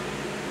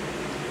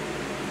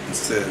 It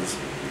says,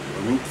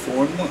 Baruch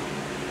 4:1.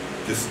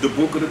 This is the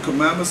book of the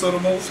commandments of the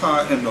Most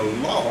High, and the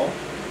law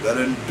that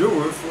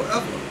endureth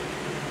forever.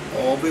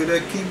 All they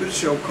that keep it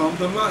shall come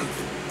to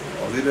life.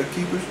 All they that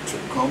keep it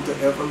shall come to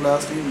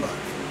everlasting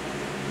life.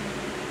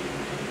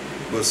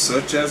 But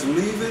such as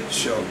leave it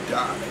shall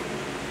die.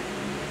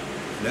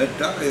 And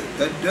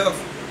that death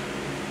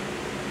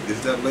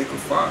is that lake of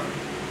fire.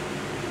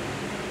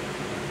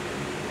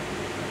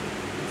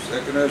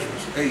 2nd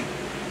Ezra 8.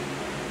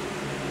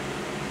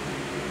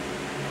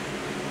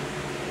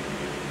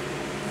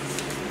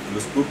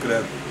 Let's look at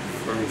that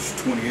verse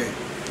 28.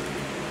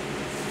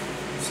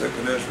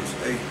 2nd Ezra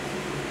 8.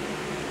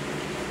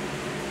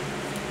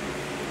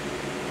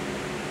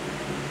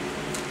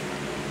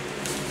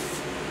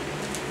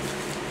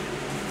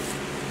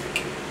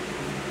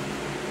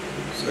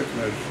 Second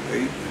Ezra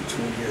 8 and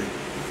 28.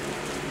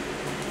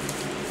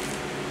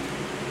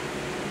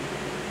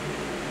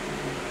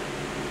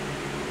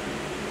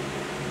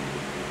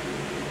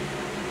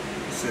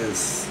 It says,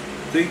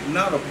 think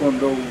not upon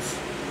those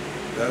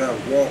that have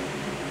walked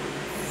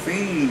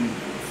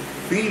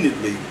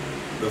fiendly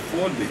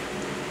before thee.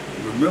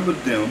 Remember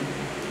them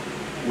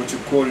which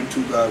according to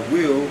thy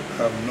will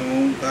have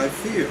known thy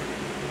fear.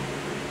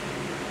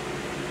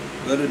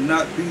 Let it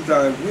not be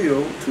thy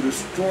will to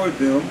destroy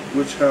them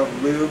which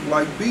have lived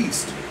like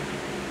beasts,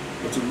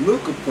 but to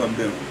look upon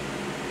them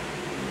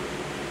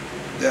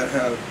that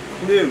have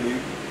clearly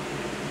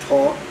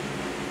taught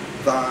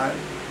thy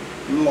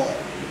law.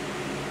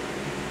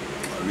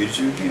 I'll read it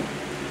to you again.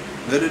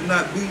 Let it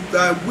not be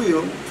thy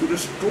will to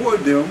destroy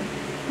them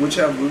which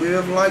have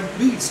lived like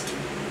beasts,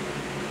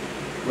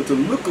 but to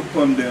look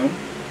upon them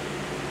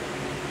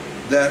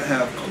that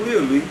have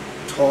clearly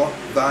taught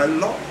thy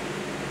law.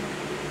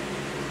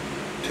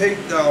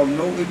 Take thou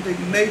no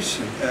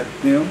indignation at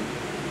them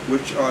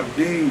which are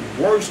deemed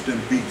worse than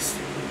beasts,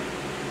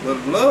 but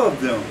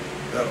love them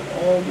that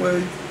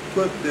always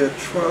put their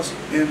trust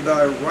in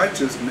thy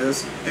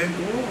righteousness and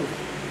glory.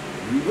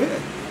 You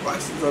read, the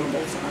righteousness of the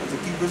Most High to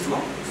keep his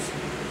laws.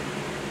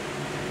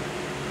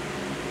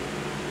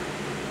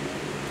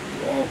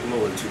 All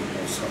glory to the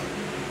Most High.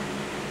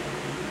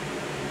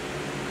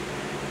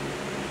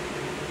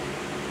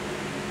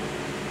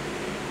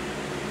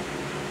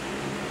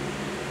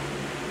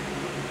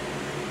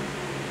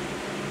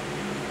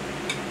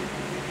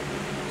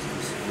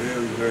 It's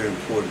very, very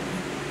important.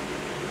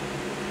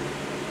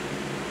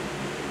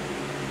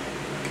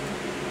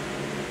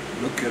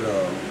 Look at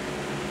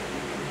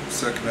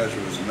 2nd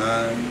Ezra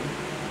 9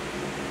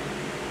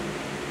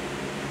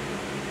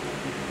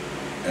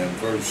 and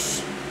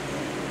verse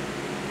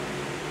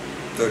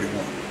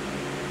 31.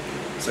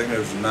 2nd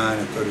Ezra 9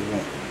 and 31.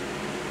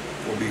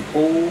 For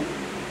behold,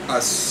 I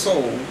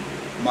sow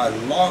my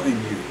law in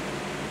you,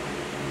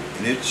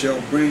 and it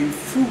shall bring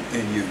fruit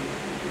in you,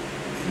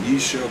 and ye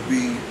shall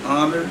be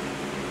honored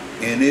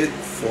in it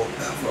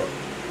forever.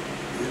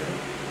 Yeah.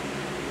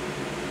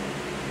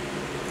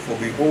 For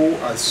behold,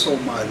 I sow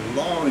my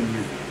law in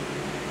you.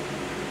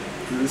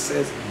 It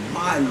says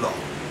my law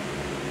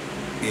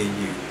in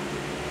you.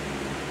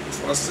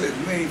 So I said,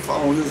 you ain't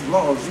following his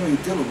laws, you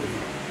ain't dealing with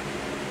him.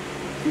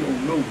 He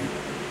don't know you.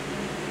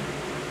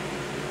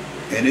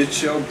 And it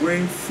shall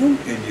bring fruit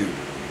in you,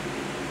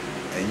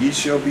 and ye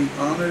shall be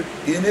honored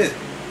in it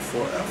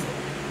forever.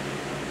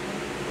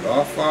 But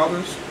our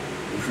fathers,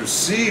 which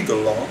received the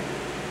law,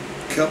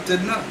 kept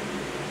it not,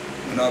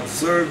 and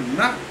observed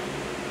not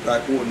thy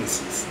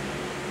ordinances.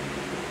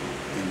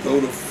 And though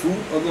the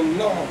fruit of the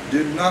law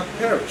did not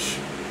perish,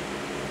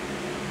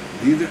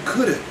 neither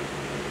could it.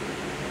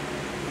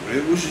 But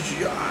it was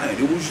thine,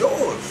 it was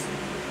yours.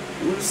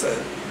 What it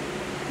said?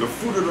 The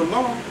fruit of the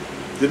law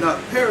did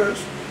not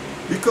perish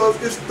because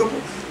it's the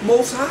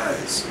Most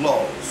High's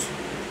laws.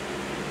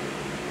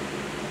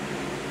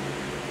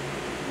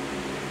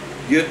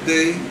 Yet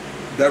they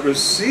that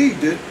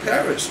received it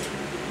perished,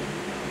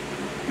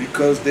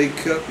 because they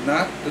kept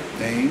not the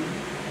thing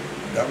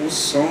that was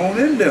sown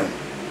in them.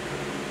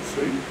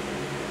 See?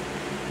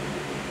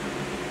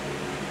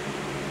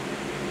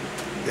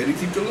 They didn't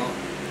keep the law.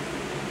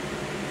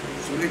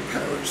 So they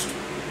perished.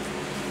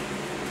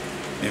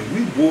 And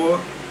we bore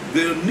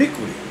their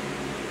iniquity.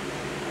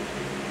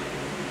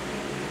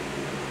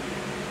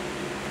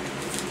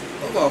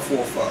 Of our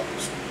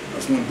forefathers.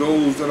 That's when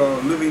those that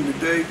are living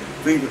today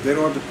think that they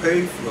don't have to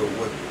pay for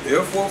what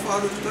their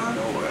forefathers done.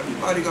 Oh,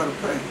 everybody got to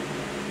pay.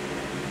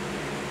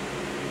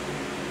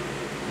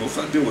 Most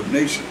I deal with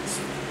nations.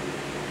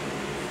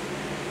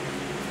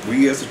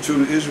 We as the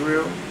children of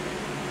Israel,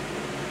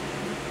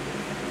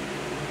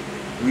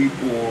 we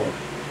bore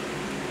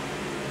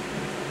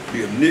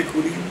the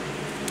iniquity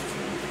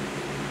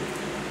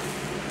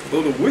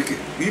of the wicked,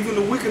 even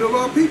the wicked of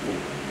our people,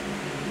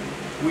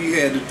 we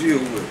had to deal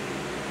with.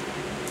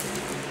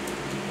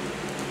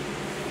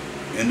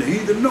 And the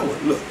heathen know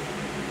it. Look,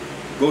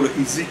 go to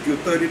Ezekiel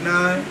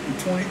 39 and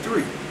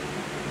 23.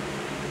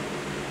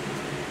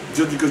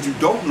 Just because you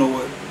don't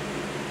know it,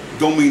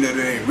 don't mean that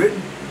it ain't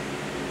written.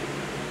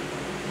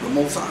 The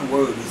Most High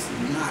word is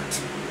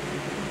not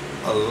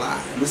a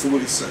lie. Listen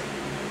what he said.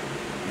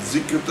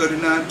 Ezekiel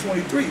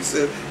 39:23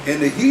 says,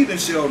 and the heathen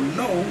shall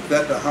know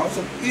that the house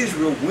of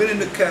Israel went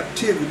into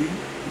captivity.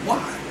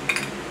 Why?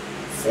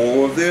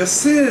 For their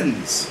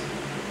sins,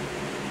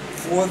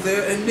 for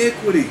their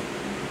iniquity.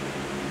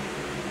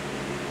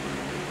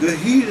 The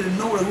heathen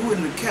know that we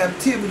went into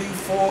captivity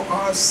for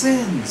our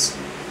sins.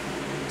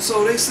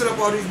 So they set up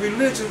all these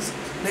religions.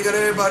 They got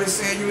everybody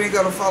saying you ain't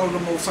got to follow the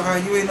Most High,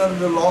 you ain't under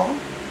the law.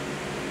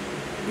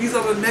 These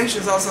other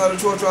nations outside the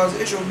 12 tribes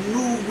of Israel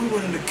knew we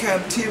went into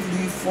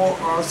captivity for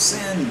our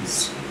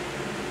sins,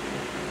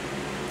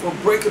 for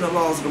breaking the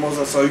laws of the Most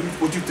High. So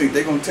what you think,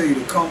 they're going to tell you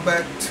to come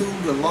back to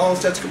the laws,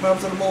 statutes,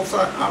 commandments of the Most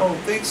High? I don't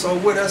think so.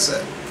 Where that's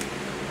at?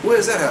 Where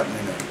is that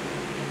happening at?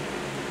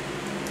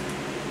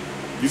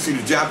 You see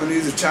the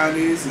Japanese, the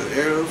Chinese, the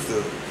Arabs,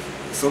 the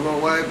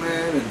so-called white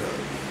man, and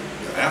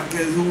the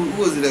Africans,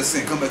 who is it that's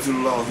saying come back to the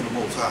laws of the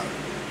Most High?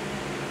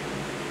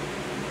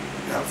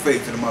 Have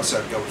faith in the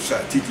Mashiach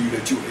Yahushua, teaching you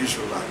that you're an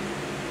Israelite.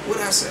 What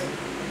I say?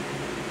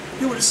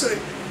 Hear what it say?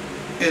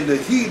 And the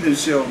heathen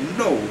shall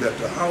know that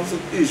the house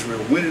of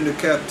Israel went into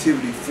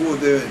captivity for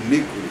their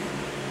iniquity,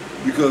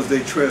 because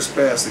they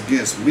trespassed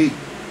against me.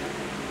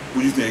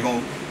 What do you think?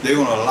 They're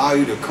going to allow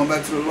you to come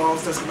back to the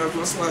laws? That's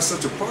why it's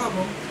such a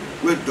problem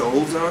with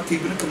those that are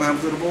keeping the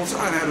commandments of the Most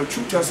High. I had a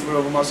true testament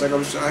of the Mashiach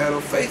Yahushua. I had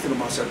a faith in the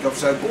Mashiach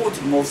Yahushua, going to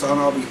the Most High on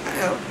our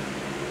behalf.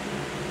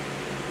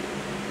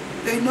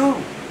 They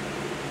know.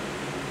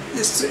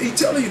 He's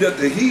telling you that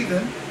the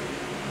heathen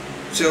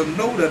shall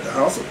know that the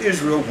house of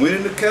Israel went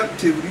into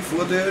captivity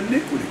for their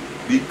iniquity,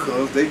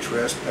 because they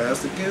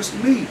trespassed against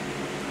me.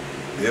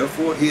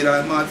 Therefore hid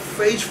I my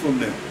face from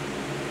them,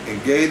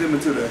 and gave them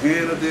into the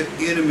hand of their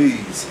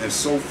enemies, and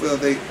so fell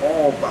they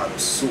all by the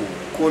sword,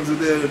 according to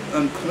their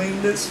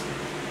uncleanness,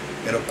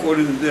 and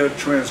according to their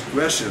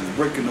transgressions,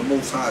 breaking the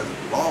Most High's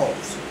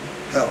laws,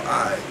 have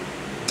I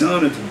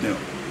done unto them,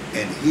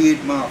 and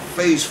hid my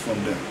face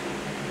from them.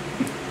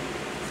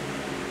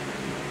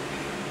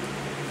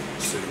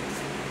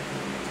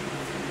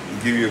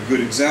 give you a good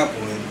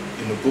example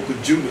in the book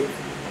of Judah,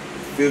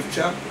 5th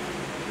chapter.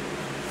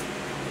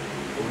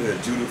 Over there,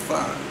 Judah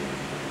 5.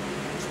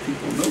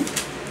 People know.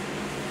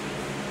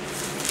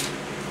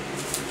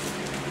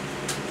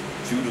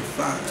 Judah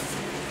 5.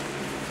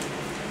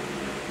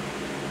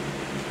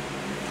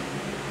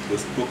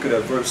 Let's book it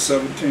at verse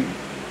 17.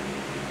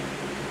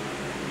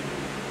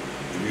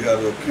 If you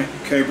have the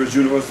Cambridge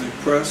University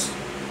Press,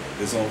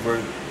 it's on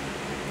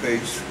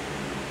page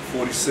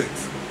 46,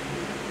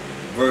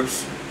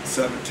 verse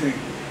 17.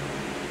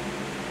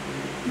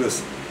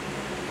 Listen.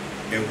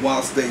 And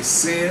whilst they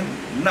sin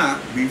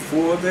not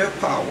before their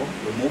power,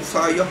 the Most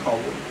High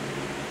Yahweh,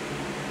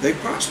 they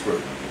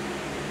prospered.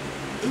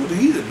 That's what the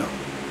heathen know.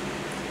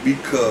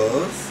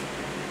 Because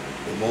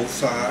the Most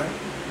High,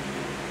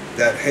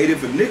 that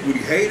hated iniquity,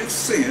 hated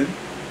sin,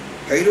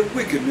 hated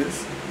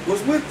wickedness,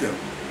 was with them.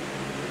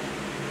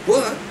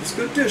 But this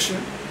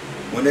condition,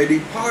 when they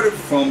departed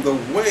from the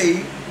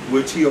way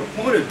which he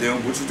appointed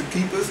them, which was to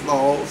keep his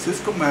laws, his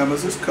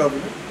commandments, his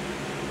covenant,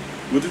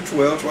 with the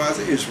 12 tribes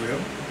of Israel.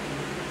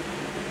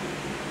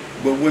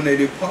 But when they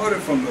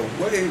departed from the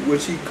way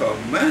which he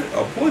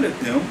appointed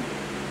them,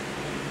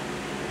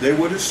 they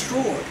were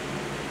destroyed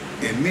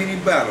in many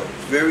battles,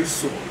 very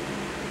sore,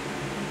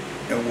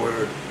 and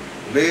were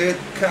led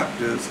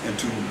captives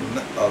into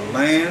a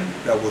land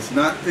that was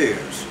not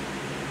theirs,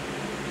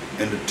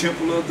 and the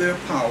temple of their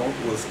power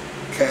was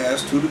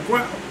cast to the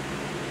ground,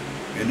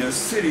 and their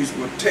cities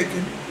were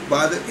taken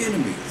by the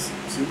enemies.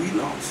 See, we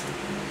lost.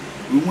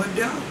 We went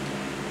down.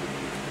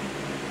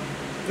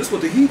 This is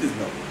what the heathens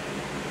know.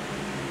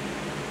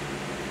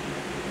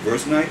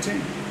 Verse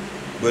 19.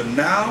 But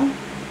now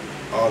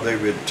are they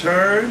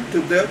returned to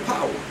their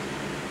power.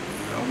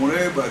 I want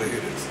everybody to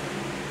hear this.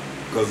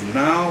 Because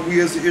now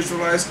we as the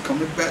Israelites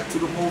coming back to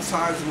the Most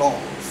High's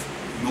laws.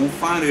 You don't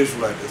find an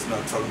Israelite that's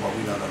not talking about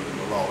we're not under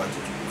the law like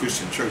the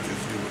Christian churches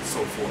do and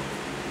so forth.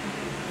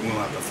 We don't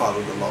have to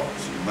follow the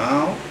laws.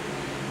 Now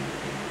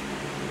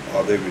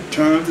are they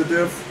returned to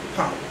their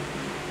power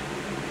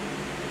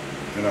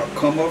and are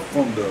come up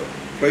from the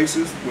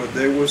places where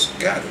they were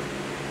scattered,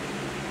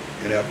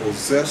 and have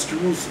possessed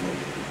Jerusalem,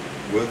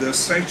 where their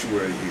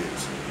sanctuary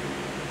is,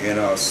 and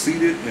are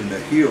seated in the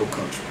hill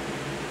country,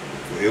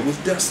 for it was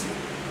desolate.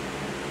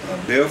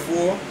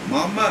 Therefore,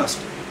 my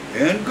master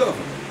and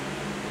governor,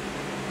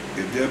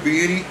 if there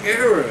be any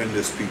error in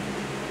this people,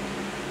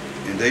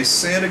 and they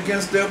sin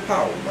against their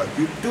power, like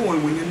you're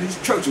doing when you're in these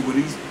churches, with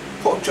these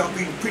pork chop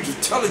eating preachers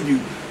telling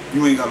you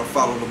you ain't got to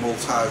follow the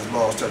Most High's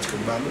laws, statutes,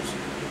 commandments.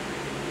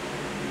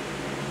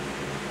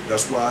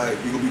 That's why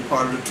you're going to be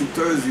part of the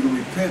 2/3. You're going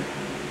to repent.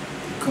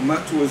 Come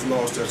out to his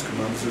laws, statutes,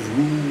 commandments, his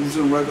rules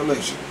and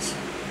regulations.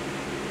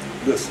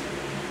 Listen.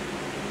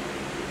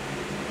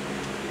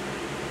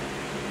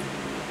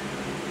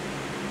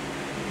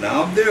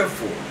 Now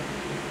therefore,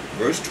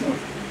 verse 20,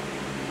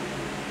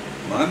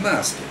 my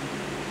master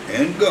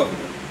and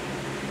governor,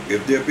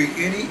 if there be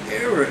any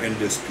error in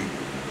this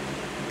people,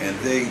 and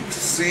they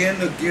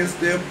sin against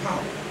their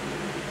power,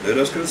 let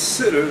us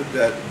consider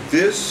that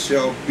this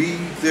shall be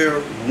their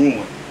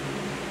ruin.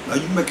 Now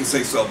you make it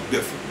say something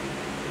different.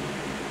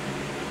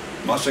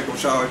 Mashiach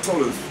Yahushua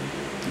told us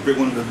to break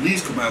one of the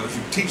least commandments.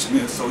 You teach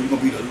men, so you're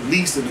going to be the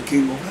least in the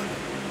kingdom of heaven.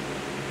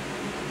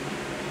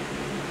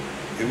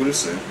 Hear what it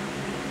said?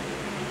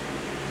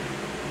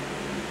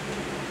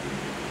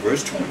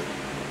 Verse 20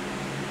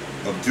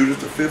 of Judah,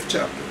 the 5th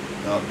chapter.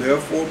 Now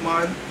therefore,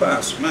 my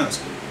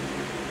master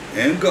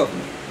and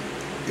governor,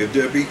 if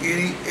there be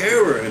any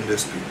error in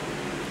this people,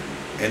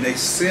 and they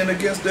sin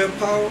against their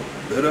power,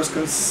 let us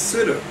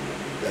consider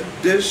that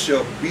this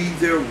shall be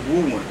their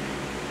ruin,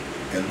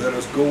 and let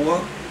us go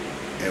up,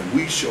 and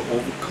we shall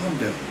overcome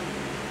them.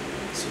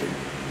 See?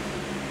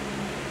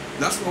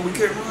 That's why we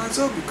can't rise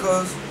up,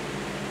 because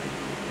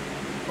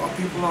our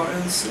people are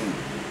in sin.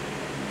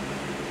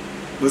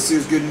 But see,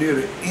 it's getting near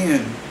the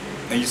end,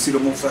 and you see the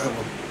Most High have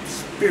a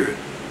spirit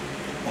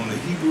on the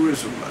Hebrew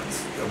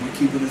Israelites that we're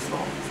keeping his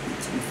laws.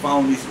 We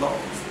found these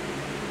laws.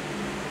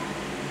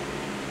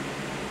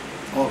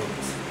 All of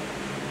us.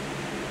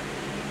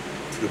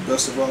 To the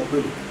best of our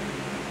ability.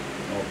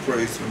 All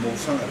praise to the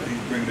Most High that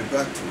he's bringing it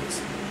back to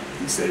us.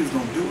 He said he's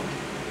going to do it.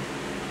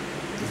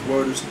 His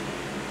word is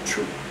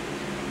true.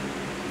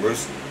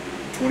 Verse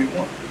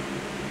 21.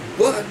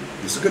 But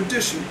it's a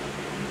condition.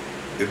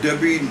 If there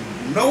be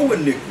no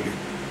iniquity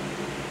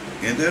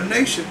in their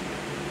nation,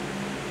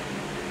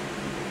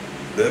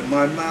 let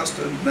my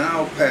master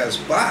now pass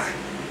by.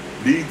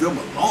 Leave them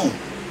alone.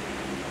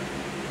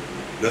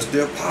 Lest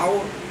their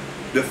power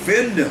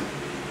defend them.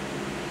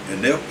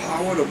 And their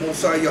power, the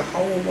Most High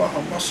Yahweh,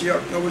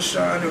 HaMashiach,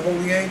 Yahushua, and the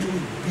holy angels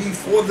be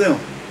for them.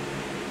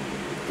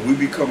 And we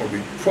become a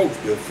reproach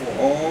before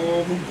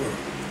all the world.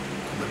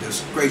 Become a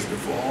disgrace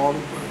before all the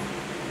world.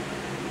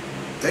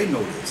 They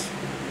know this.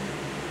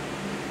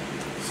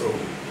 So,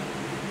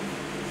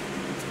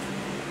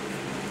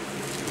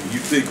 you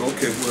think,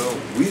 okay, well,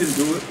 we didn't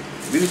do it.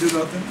 We didn't do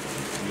nothing.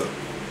 Look,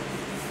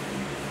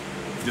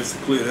 just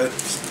to clear that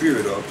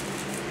spirit up,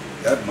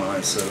 that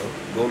mindset up,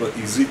 go to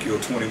Ezekiel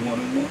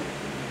 21:1.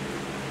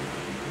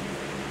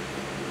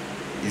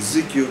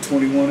 Ezekiel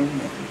 21:1.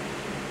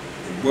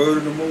 The word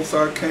of the Most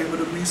High came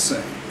unto me,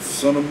 saying,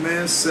 Son of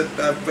man, set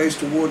thy face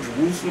toward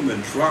Jerusalem,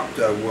 and drop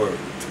thy word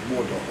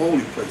toward the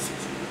holy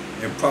places,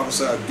 and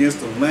prophesy against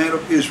the land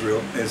of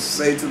Israel, and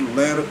say to the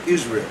land of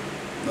Israel.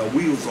 Now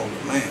we was on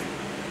the land,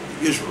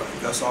 the Israelites,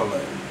 that's our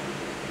land.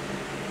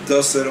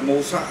 Thus said the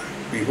Most High,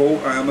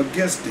 Behold, I am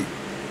against thee,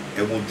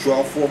 and will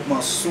draw forth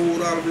my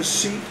sword out of his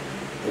sheath,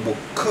 and will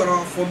cut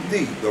off from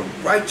thee the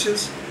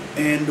righteous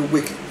and the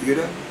wicked. You hear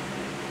that?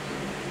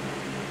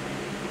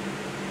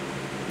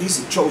 These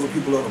are chosen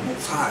people of the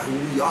Most High,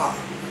 who we are,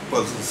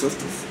 brothers and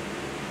sisters.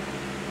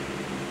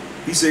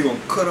 He said, going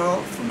to cut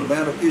off from the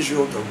land of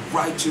Israel the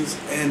righteous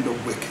and the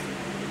wicked.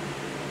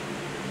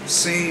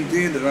 Seeing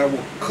then that I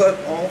will cut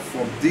off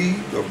from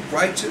thee the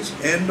righteous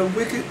and the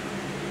wicked,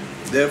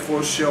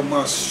 therefore shall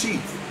my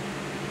sheath,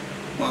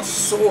 my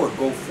sword,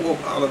 go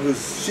forth out of his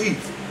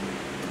sheath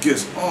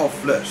against all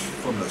flesh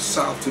from the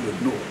south to the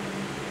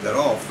north, that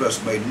all flesh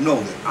may know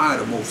that I,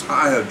 the Most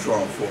High, have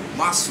drawn forth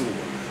my sword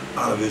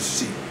out of his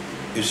sheath.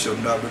 It shall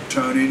not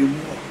return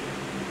anymore.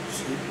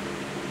 See?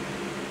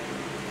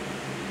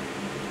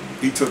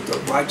 He took the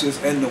righteous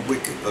and the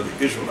wicked of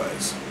the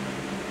Israelites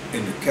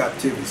into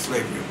captivity,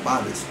 slavery, and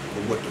bondage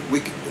for what the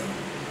wicked done.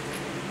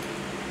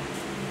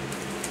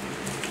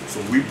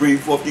 So we bring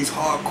forth these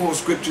hardcore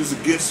scriptures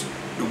against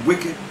the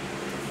wicked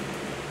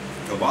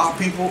of our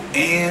people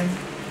and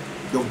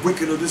the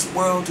wicked of this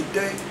world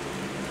today.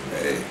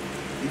 Hey,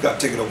 you got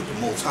to take it over to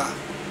the Most High,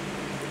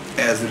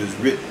 as it is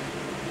written.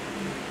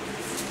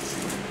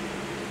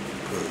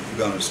 You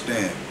gotta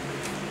understand,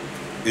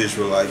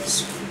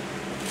 Israelites,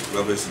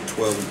 Revelation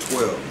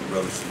 12:12, and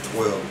Revelation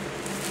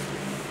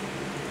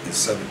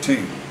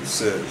 12:17, it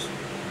says,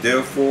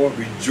 Therefore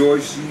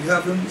rejoice, ye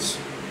heavens,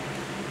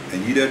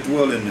 and ye that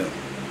dwell in them.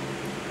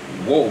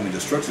 Woe and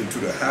destruction to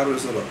the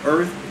inhabitants of the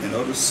earth and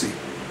of the sea.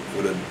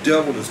 For the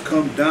devil is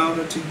come down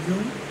unto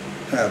you,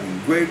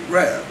 having great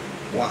wrath.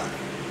 Why?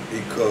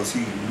 Because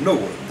he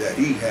knoweth that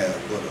he hath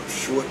but a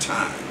short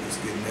time. He's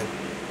getting that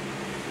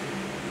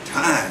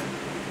time.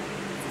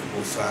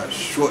 Most High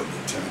shorten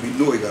the time. We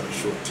know he got a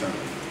short time.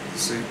 You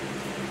see?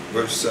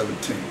 Verse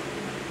 17.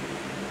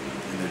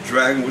 And the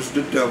dragon, which is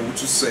the devil,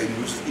 which is Satan,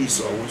 which is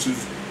Esau, which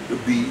is the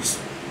beast,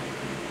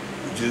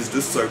 which is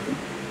the serpent,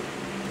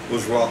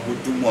 was wrought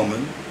with the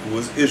woman, who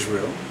was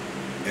Israel,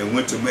 and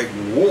went to make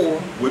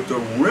war with the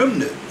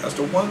remnant. That's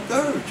the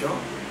 1/3,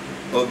 y'all,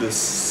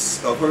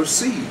 of her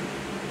seed.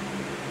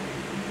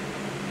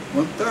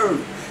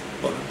 1/3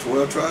 of the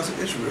 12 tribes of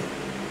Israel,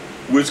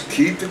 which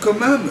keep the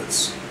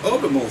commandments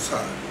of the Most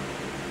High,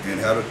 and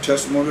had a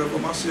testimony of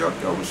Mashiach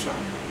Yahushua.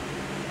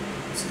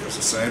 See, that's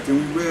the same thing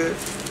we read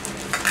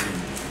in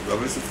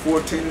Revelation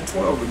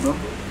 14:12,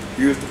 remember?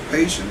 Here's the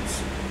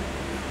patience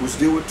which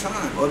deal with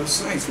time of the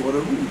saints, who are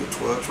the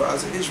 12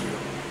 tribes of Israel,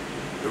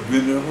 the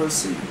remnant of her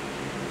seed.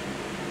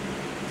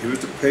 Here is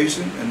the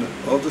patience and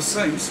of the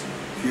saints.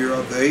 Here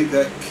are they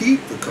that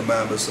keep the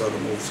commandments of the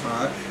Most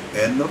High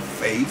and the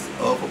faith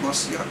of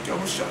Mashiach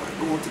Yahushua,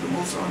 going to the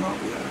Most High on our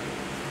behalf.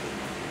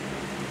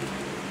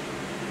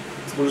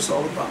 That's what it's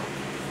all about.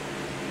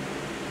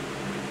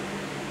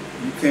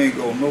 You can't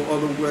go no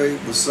other way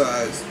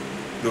besides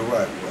the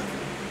right way,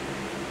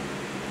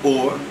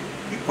 or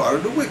be part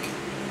of the wicked.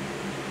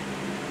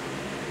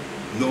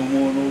 No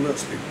more, no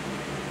less, people.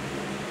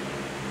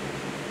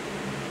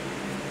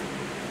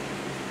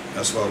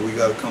 That's why we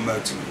got to come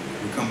back to him.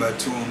 We come back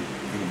to him,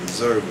 he will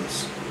preserve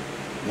us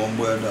one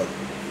way or another.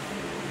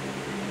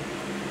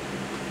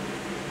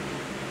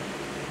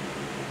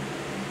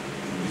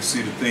 You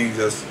see the things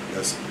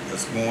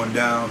that's going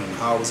down and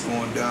how it's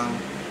going down.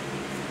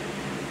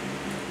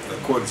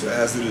 According to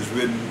as it is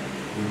written,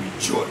 we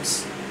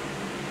rejoice,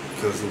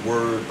 because the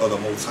word of the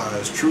Most High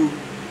is true.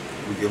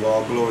 We give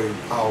all glory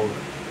and power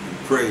and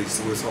praise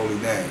to his holy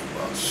name.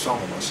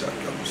 Shalom, Mashiach,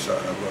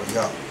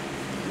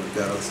 With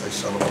that, I say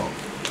shalom.